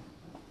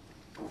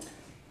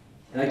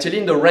 And actually,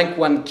 in the rank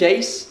 1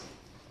 case,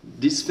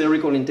 this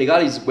spherical integral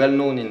is well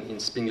known in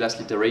spin glass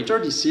literature.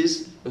 This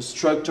is a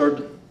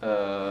structured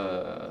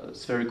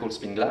spherical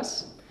spin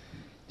glass.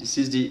 This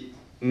is the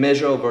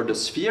measure over the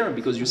sphere,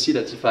 because you see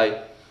that if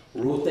I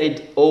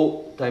rotate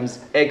O times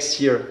X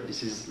here,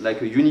 this is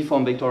like a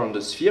uniform vector on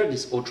the sphere.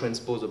 This O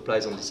transpose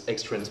applies on this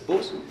X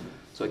transpose.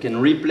 So I can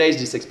replace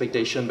this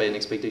expectation by an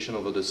expectation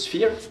over the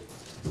sphere.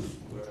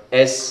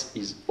 S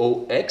is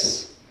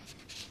OX,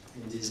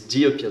 and this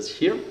D appears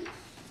here.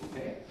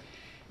 Okay.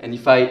 And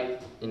if I,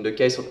 in the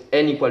case of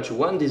n equal to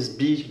 1, this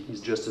b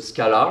is just a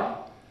scalar,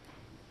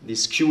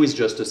 this q is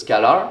just a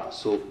scalar,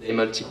 so they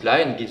multiply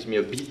and gives me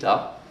a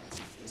beta.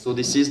 So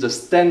this is the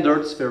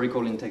standard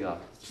spherical integral.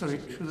 Sorry,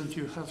 shouldn't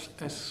you have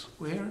s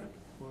squared?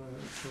 Or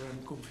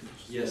I'm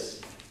confused.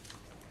 Yes.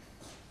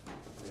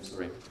 I'm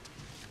sorry.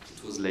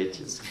 It was late,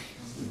 yes.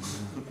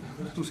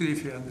 To see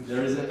if you understand.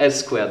 There is an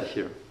s squared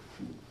here.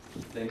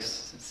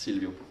 Thanks,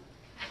 Silvio.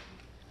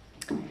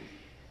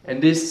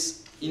 And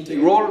this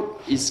integral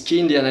is key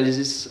in the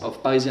analysis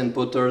of Bayesian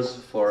potters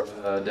for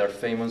their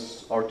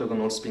famous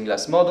orthogonal spin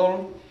glass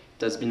model.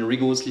 It has been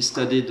rigorously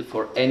studied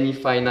for any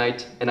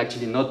finite, and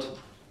actually not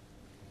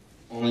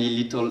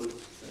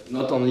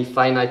only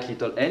finite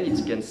little n,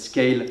 it can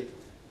scale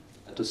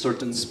at a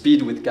certain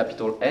speed with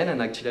capital N,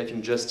 and actually I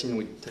think Justin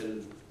will tell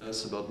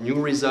us about new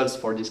results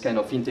for this kind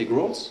of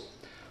integrals,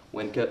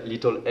 when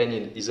little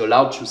n is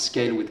allowed to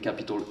scale with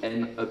capital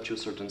N up to a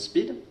certain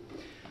speed.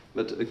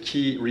 But a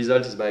key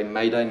result is by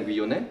Maida and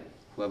Guillonnet,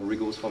 who have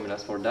rigorous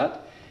formulas for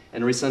that.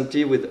 And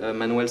recently with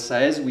Manuel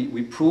Saez,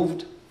 we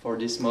proved for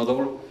this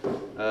model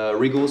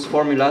rigorous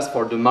formulas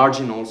for the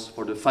marginals,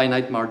 for the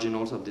finite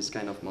marginals of this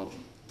kind of model.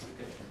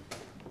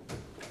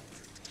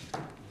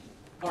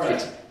 All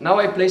right, now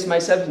I place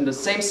myself in the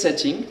same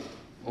setting.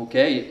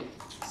 Okay,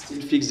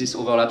 still fix this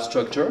overlap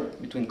structure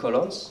between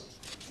columns.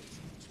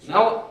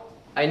 Now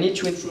I need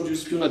to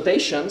introduce few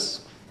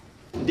notations.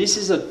 This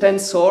is a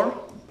tensor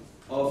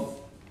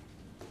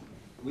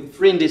with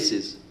three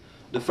indices.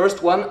 The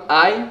first one,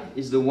 I,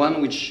 is the one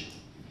which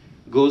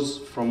goes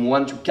from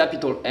 1 to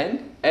capital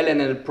N. L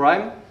and L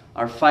prime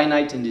are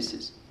finite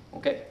indices.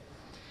 Okay?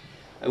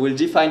 I will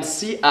define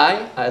Ci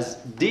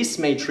as this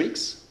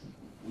matrix,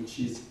 which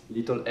is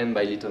little n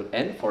by little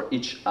n for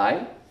each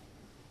I,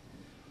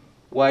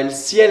 while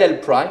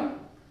CLL prime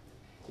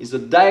is a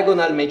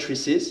diagonal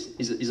matrices,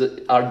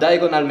 are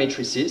diagonal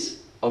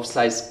matrices of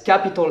size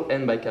capital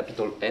N by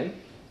capital N,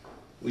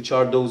 which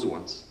are those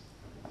ones.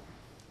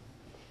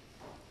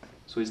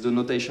 So is the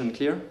notation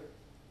clear?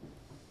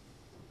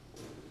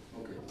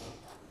 Okay.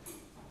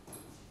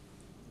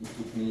 It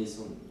took me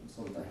some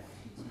time.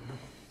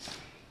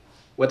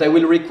 What I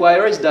will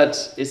require is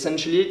that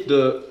essentially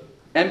the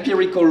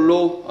empirical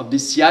law of the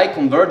Ci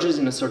converges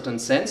in a certain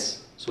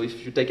sense. So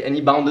if you take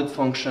any bounded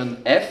function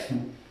f,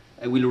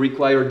 I will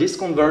require this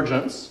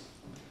convergence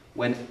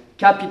when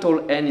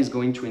capital N is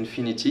going to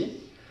infinity,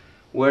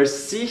 where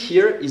C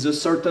here is a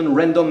certain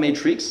random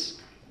matrix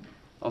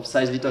of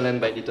size little n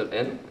by little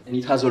n, and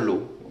it has a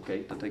law,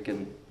 okay, that I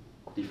can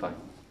define.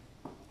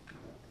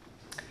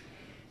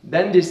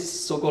 Then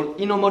this so-called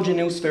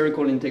inhomogeneous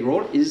spherical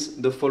integral is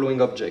the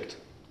following object.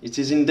 It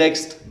is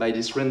indexed by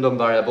this random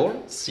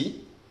variable,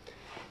 C,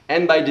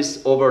 and by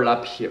this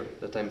overlap here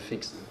that I'm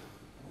fixing.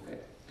 Okay.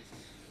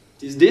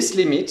 It is this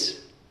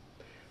limit,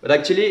 but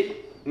actually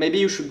maybe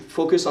you should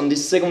focus on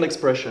this second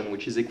expression,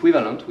 which is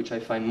equivalent, which I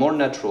find more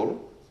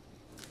natural.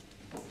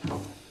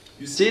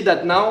 You see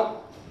that now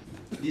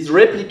these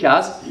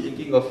replicas,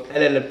 thinking of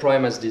LL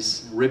prime as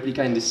these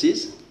replica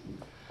indices,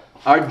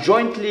 are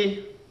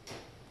jointly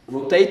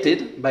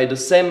rotated by the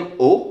same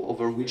O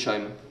over which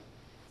I'm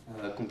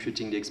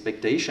computing the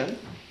expectation.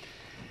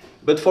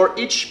 But for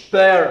each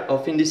pair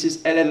of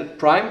indices LL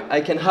prime,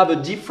 I can have a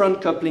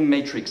different coupling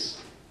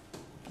matrix.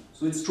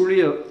 So it's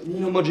truly a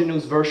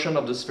inhomogeneous version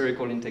of the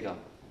spherical integral.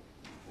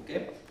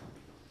 Okay?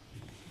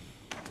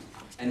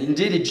 And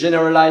indeed, it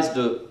generalized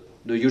the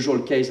usual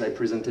case I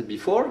presented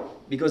before,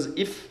 because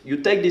if you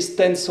take this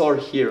tensor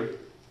here,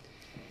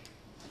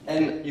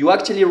 and you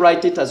actually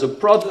write it as a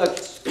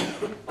product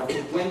of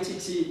a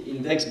quantity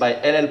indexed by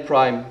LL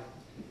prime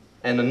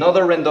and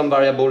another random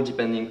variable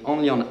depending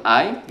only on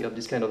I, you have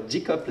this kind of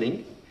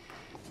decoupling,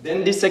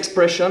 then this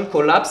expression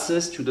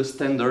collapses to the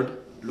standard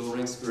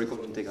low-rank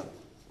spherical integral.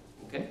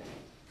 Okay?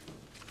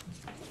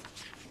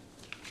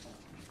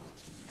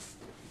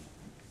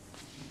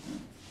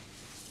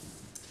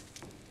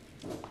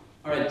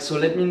 All right, so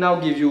let me now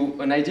give you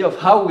an idea of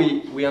how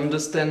we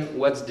understand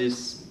what's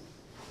this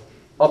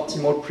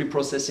optimal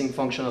preprocessing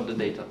function of the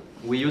data.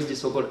 We use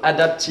this so-called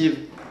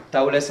adaptive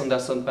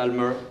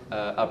Thouless-Anderson-Palmer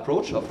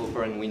approach of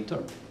Hopper and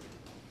Winter.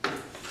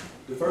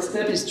 The first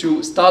step is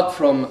to start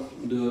from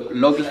the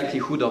log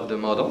likelihood of the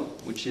model,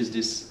 which is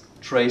this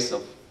trace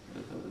of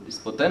this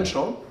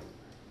potential.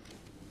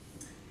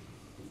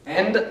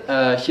 And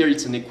here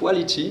it's an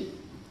equality.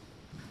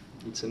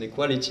 It's an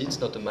equality, it's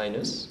not a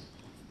minus.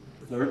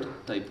 Third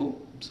typo,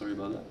 sorry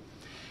about that.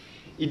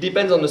 It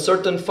depends on a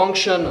certain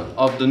function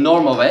of the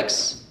norm of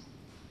x.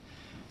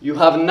 You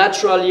have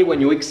naturally,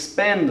 when you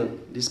expand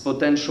this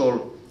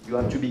potential, you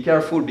have to be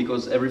careful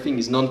because everything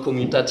is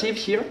non-commutative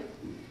here.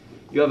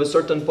 You have a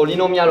certain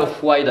polynomial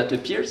of y that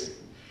appears.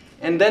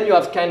 And then you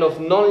have kind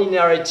of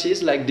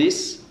non-linearities like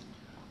this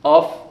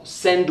of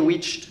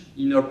sandwiched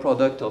inner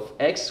product of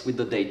x with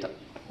the data.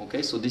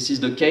 Okay, so this is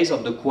the case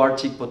of the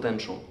quartic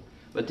potential.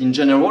 But in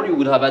general, you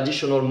would have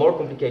additional, more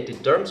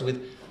complicated terms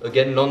with,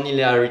 again,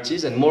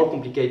 non-linearities and more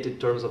complicated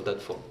terms of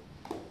that form.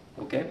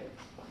 Okay?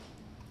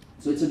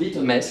 So it's a bit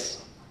a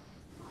mess.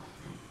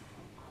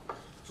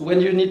 So what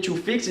you need to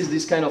fix is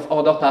this kind of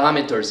order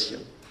parameters here,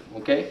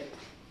 okay?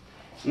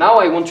 Now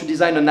I want to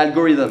design an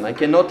algorithm. I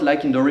cannot,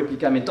 like in the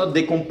replica method,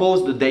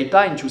 decompose the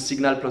data into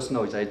signal plus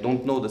noise. I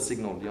don't know the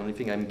signal. The only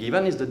thing I'm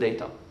given is the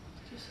data.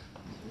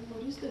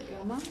 What is the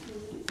gamma?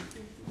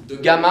 The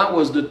gamma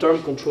was the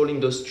term controlling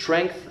the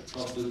strength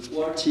of the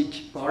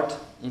quartic part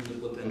in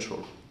the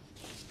potential.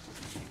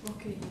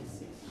 Okay,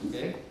 yes.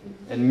 Okay?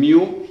 And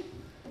mu,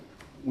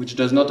 which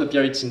does not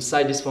appear, it's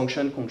inside this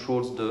function,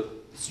 controls the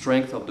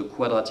strength of the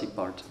quadratic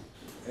part.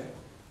 Okay?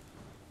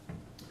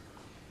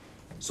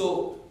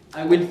 So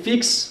I will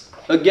fix,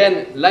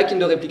 again, like in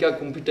the replica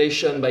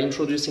computation, by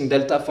introducing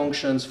delta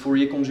functions,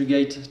 Fourier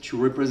conjugate to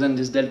represent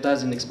these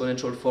deltas in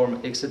exponential form,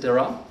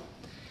 etc.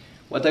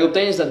 What I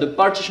obtain is that the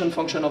partition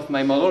function of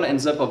my model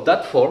ends up of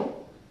that form,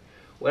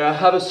 where I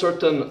have a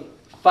certain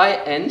phi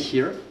n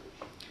here,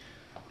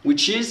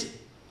 which is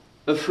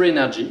a free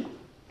energy,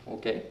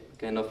 okay,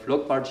 kind of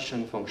log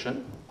partition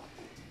function,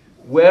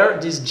 where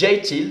this J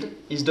tilde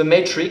is the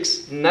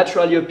matrix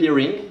naturally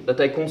appearing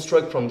that I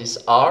construct from this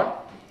R,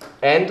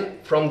 and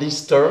from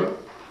this term,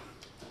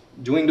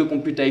 doing the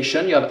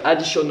computation, you have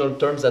additional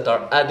terms that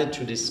are added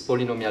to this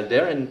polynomial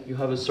there, and you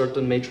have a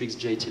certain matrix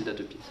J tilde that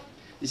appears.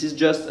 This is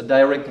just a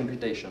direct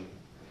computation.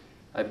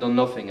 I've done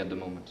nothing at the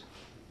moment.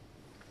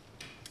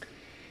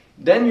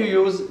 Then you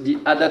use the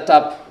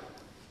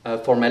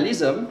ADATAP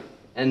formalism,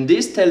 and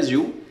this tells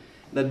you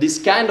that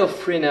this kind of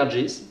free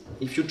energies,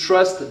 if you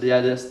trust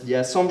the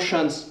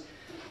assumptions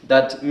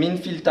that mean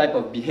field type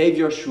of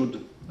behavior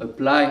should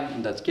apply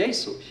in that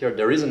case, so here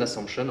there is an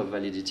assumption of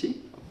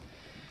validity,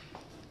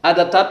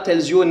 ADATAP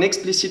tells you an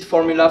explicit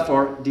formula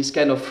for this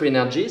kind of free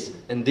energies,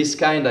 and this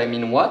kind, I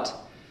mean what?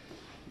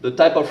 The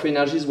type of free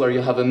energies where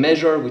you have a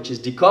measure which is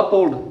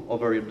decoupled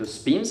over the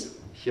spins,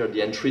 here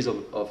the entries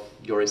of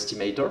your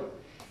estimator,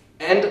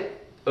 and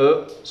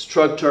a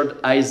structured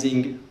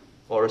Ising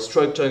or a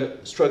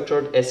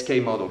structured SK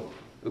model,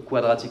 a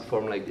quadratic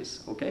form like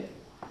this, okay?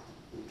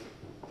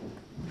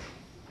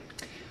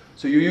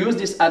 So you use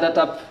this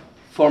ADATAP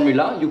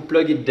formula, you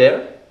plug it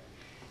there,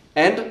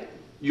 and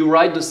you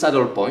write the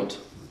saddle point,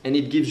 and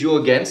it gives you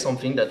again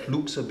something that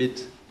looks a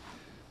bit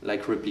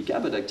like replica,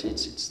 but actually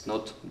it's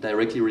not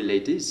directly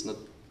related, it's not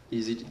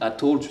easy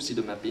at all to see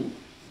the mapping.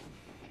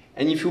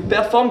 And if you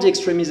perform the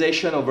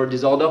extremization over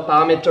these order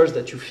parameters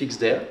that you fix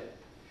there,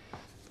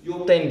 you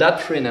obtain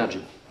that free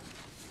energy.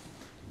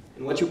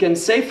 And what you can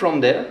say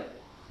from there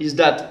is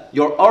that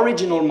your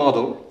original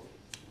model,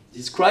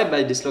 described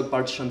by this log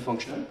partition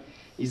function,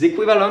 is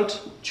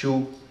equivalent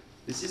to,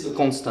 this is a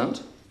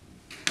constant,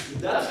 to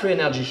that free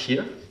energy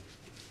here,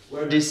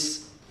 where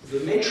the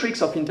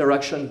matrix of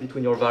interaction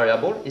between your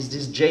variable is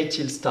this J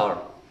tilde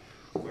star,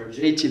 where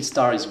J tilde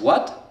star is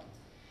what?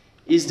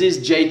 Is this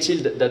J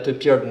tilde that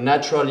appeared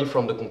naturally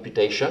from the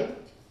computation,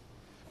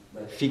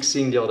 by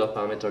fixing the order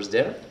parameters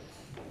there,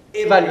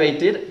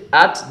 evaluated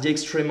at the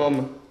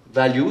extremum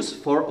values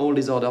for all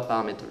these order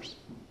parameters.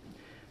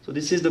 So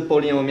this is the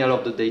polynomial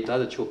of the data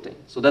that you obtain.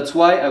 So that's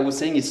why I was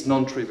saying it's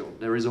non-trivial.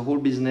 There is a whole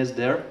business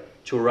there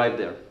to arrive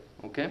there,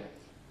 okay?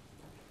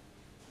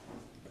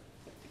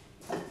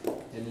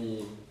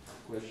 Any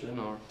question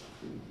or?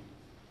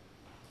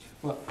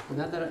 Well,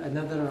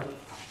 another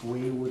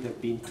way would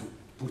have been to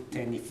put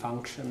any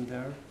function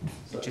there.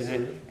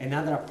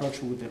 Another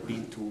approach would have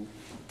been to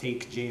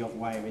take J of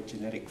y of a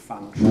generic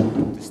function,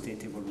 do the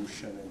state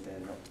evolution, and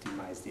then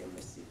optimize the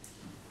MSE.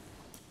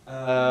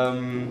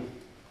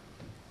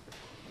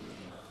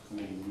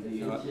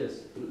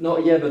 Yes. No,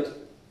 yeah, but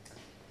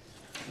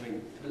I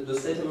mean, the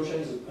state evolution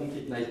is a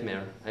complete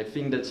nightmare. I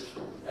think that,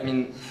 I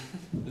mean,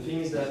 the thing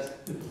is that,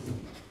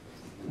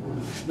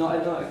 no,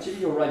 actually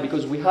you're right,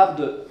 because we have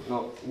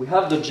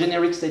the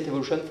generic state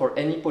evolution for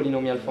any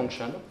polynomial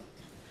function.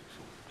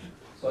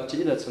 So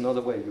actually that's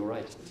another way, you're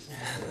right.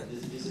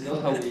 This is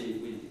not how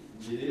we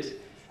did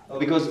it.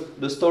 Because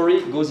the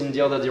story goes in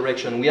the other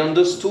direction. We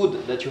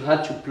understood that you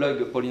had to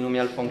plug a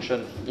polynomial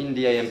function in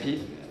the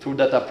AMP through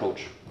that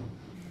approach.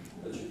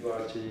 But you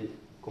are actually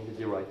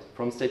completely right.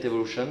 From state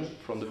evolution,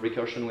 from the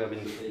recursion we have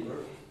in the paper,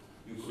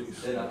 you could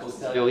then a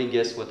posteriori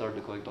guess what are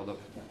the correct order.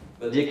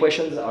 But the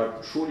equations are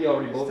truly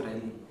horrible,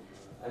 and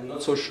I'm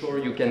not so sure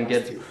you can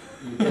get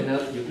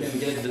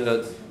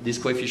these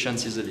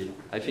coefficients easily.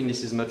 I think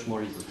this is much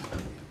more easy.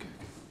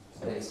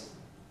 Thanks.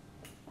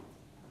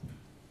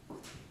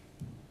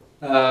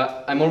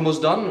 I'm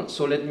almost done,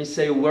 so let me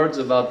say words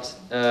about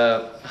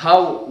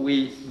how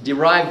we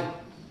derive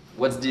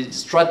what's the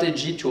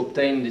strategy to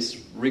obtain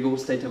this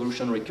rigorous state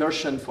evolution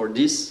recursion for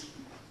this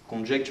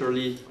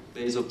conjecturally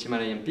based optimal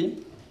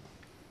AMP.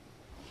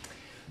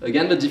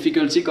 Again, the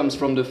difficulty comes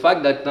from the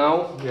fact that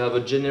now we have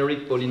a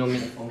generic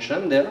polynomial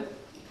function there.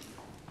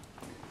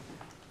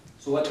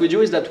 So what we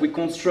do is that we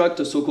construct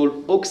a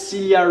so-called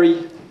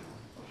auxiliary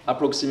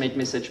approximate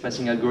message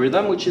passing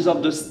algorithm, which is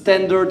of the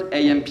standard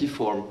AMP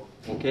form.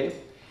 Okay?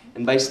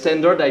 And by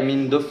standard, I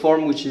mean the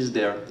form which is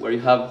there, where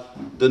you have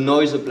the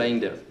noise applying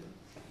there,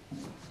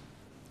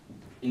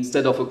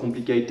 instead of a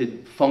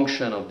complicated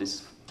function of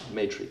this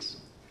matrix.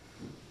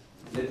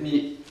 Let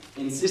me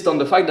insist on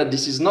the fact that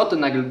this is not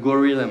an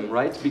algorithm,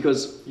 right?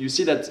 Because you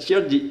see that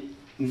here the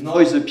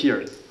noise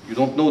appears. You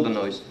don't know the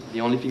noise.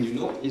 The only thing you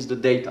know is the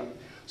data.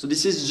 So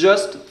this is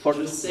just for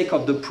the sake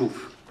of the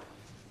proof.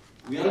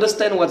 We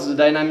understand what's the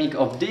dynamic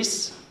of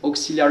this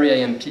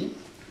auxiliary IMP.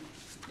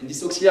 And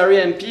this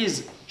auxiliary IMP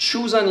is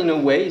chosen in a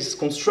way, is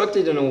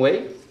constructed in a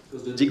way,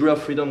 because the degree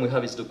of freedom we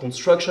have is the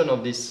construction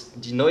of these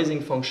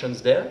denoising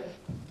functions there,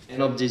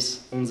 and of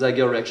these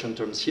Onsager reaction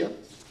terms here.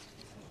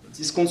 It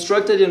is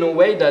constructed in a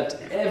way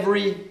that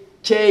every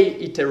k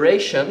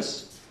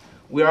iterations,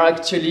 we are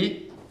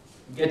actually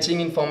getting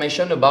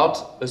information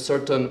about a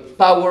certain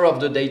power of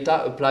the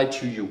data applied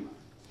to u,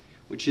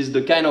 which is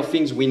the kind of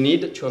things we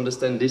need to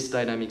understand this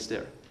dynamics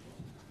there.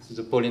 This is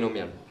a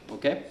polynomial,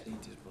 okay?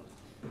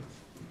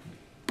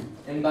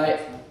 And by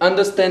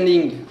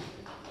understanding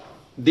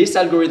this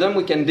algorithm,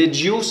 we can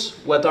deduce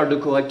what are the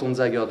correct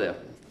Onsager there.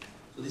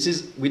 So this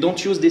is, we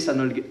don't use this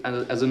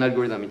as an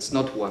algorithm, it's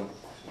not one.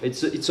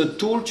 It's a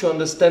tool to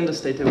understand the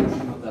state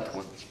evolution of that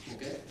one.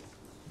 Okay?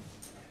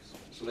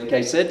 So like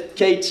I said,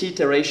 kt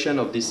iteration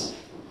of this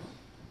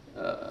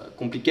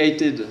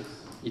complicated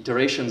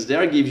iterations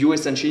there give you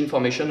essentially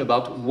information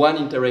about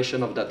one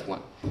iteration of that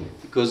one.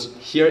 Because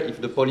here, if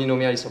the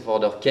polynomial is of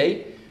order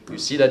k, you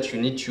see that you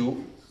need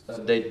to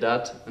update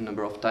that a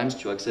number of times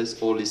to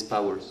access all these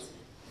powers.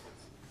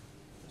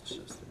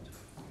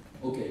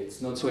 Okay,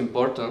 it's not so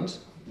important,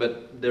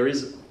 but there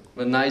is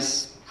a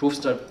nice proof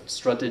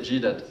strategy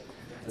that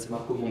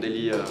Marco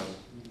Mondelli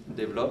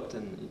developed,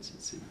 and it's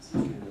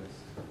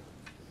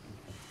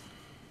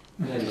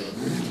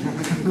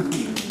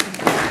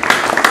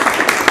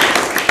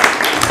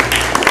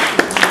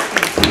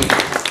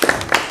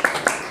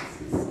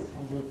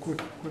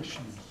Quick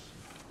questions.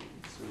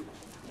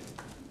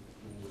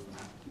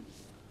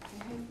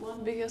 I have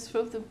one because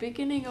from the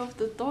beginning of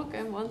the talk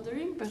I'm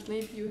wondering, but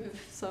maybe you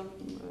have some,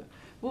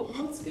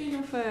 what's kind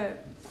of a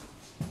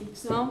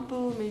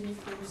example maybe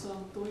for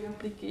some toy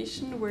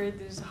application where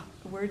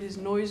this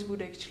noise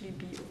would actually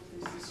be of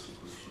this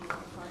distribution, of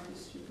high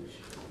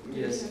distribution?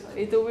 Yes.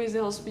 It always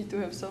helps me to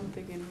have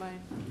something in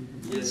mind.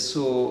 Yes,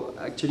 so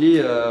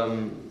actually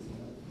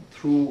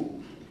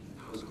through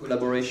the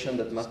collaboration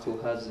that Marco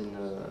has in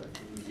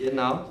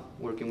Vienna,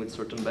 working with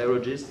certain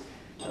biologists,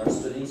 they are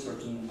studying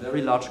certain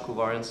very large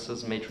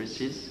covariances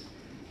matrices,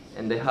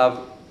 and they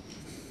have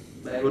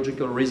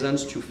biological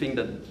reasons to think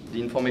that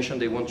the information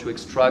they want to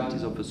extract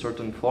is of a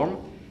certain form,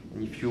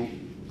 and if you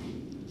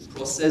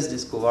process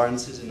these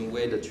covariances in a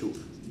way that you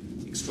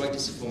extract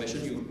this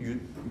information, you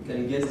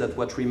can guess that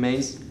what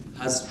remains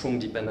has strong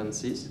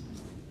dependencies.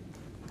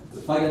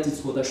 The fact that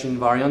it's Rotation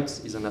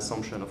invariant is an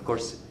assumption. Of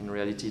course, in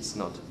reality, it's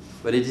not.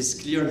 But it is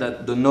clear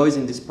that the noise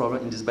in this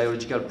problem, in these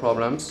biological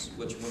problems,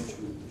 what you want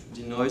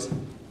to denoise,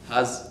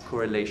 has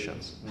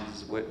correlations. And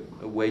this is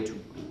a way to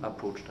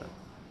approach that.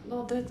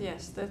 No, that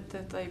yes,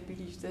 that I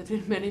believe that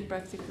in many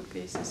practical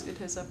cases it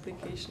has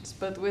applications.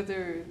 But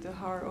whether the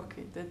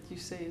hierarchy that you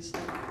say is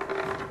like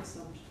an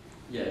assumption.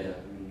 Yeah.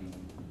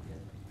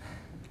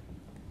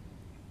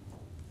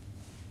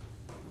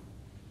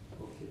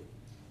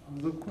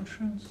 Other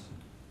questions?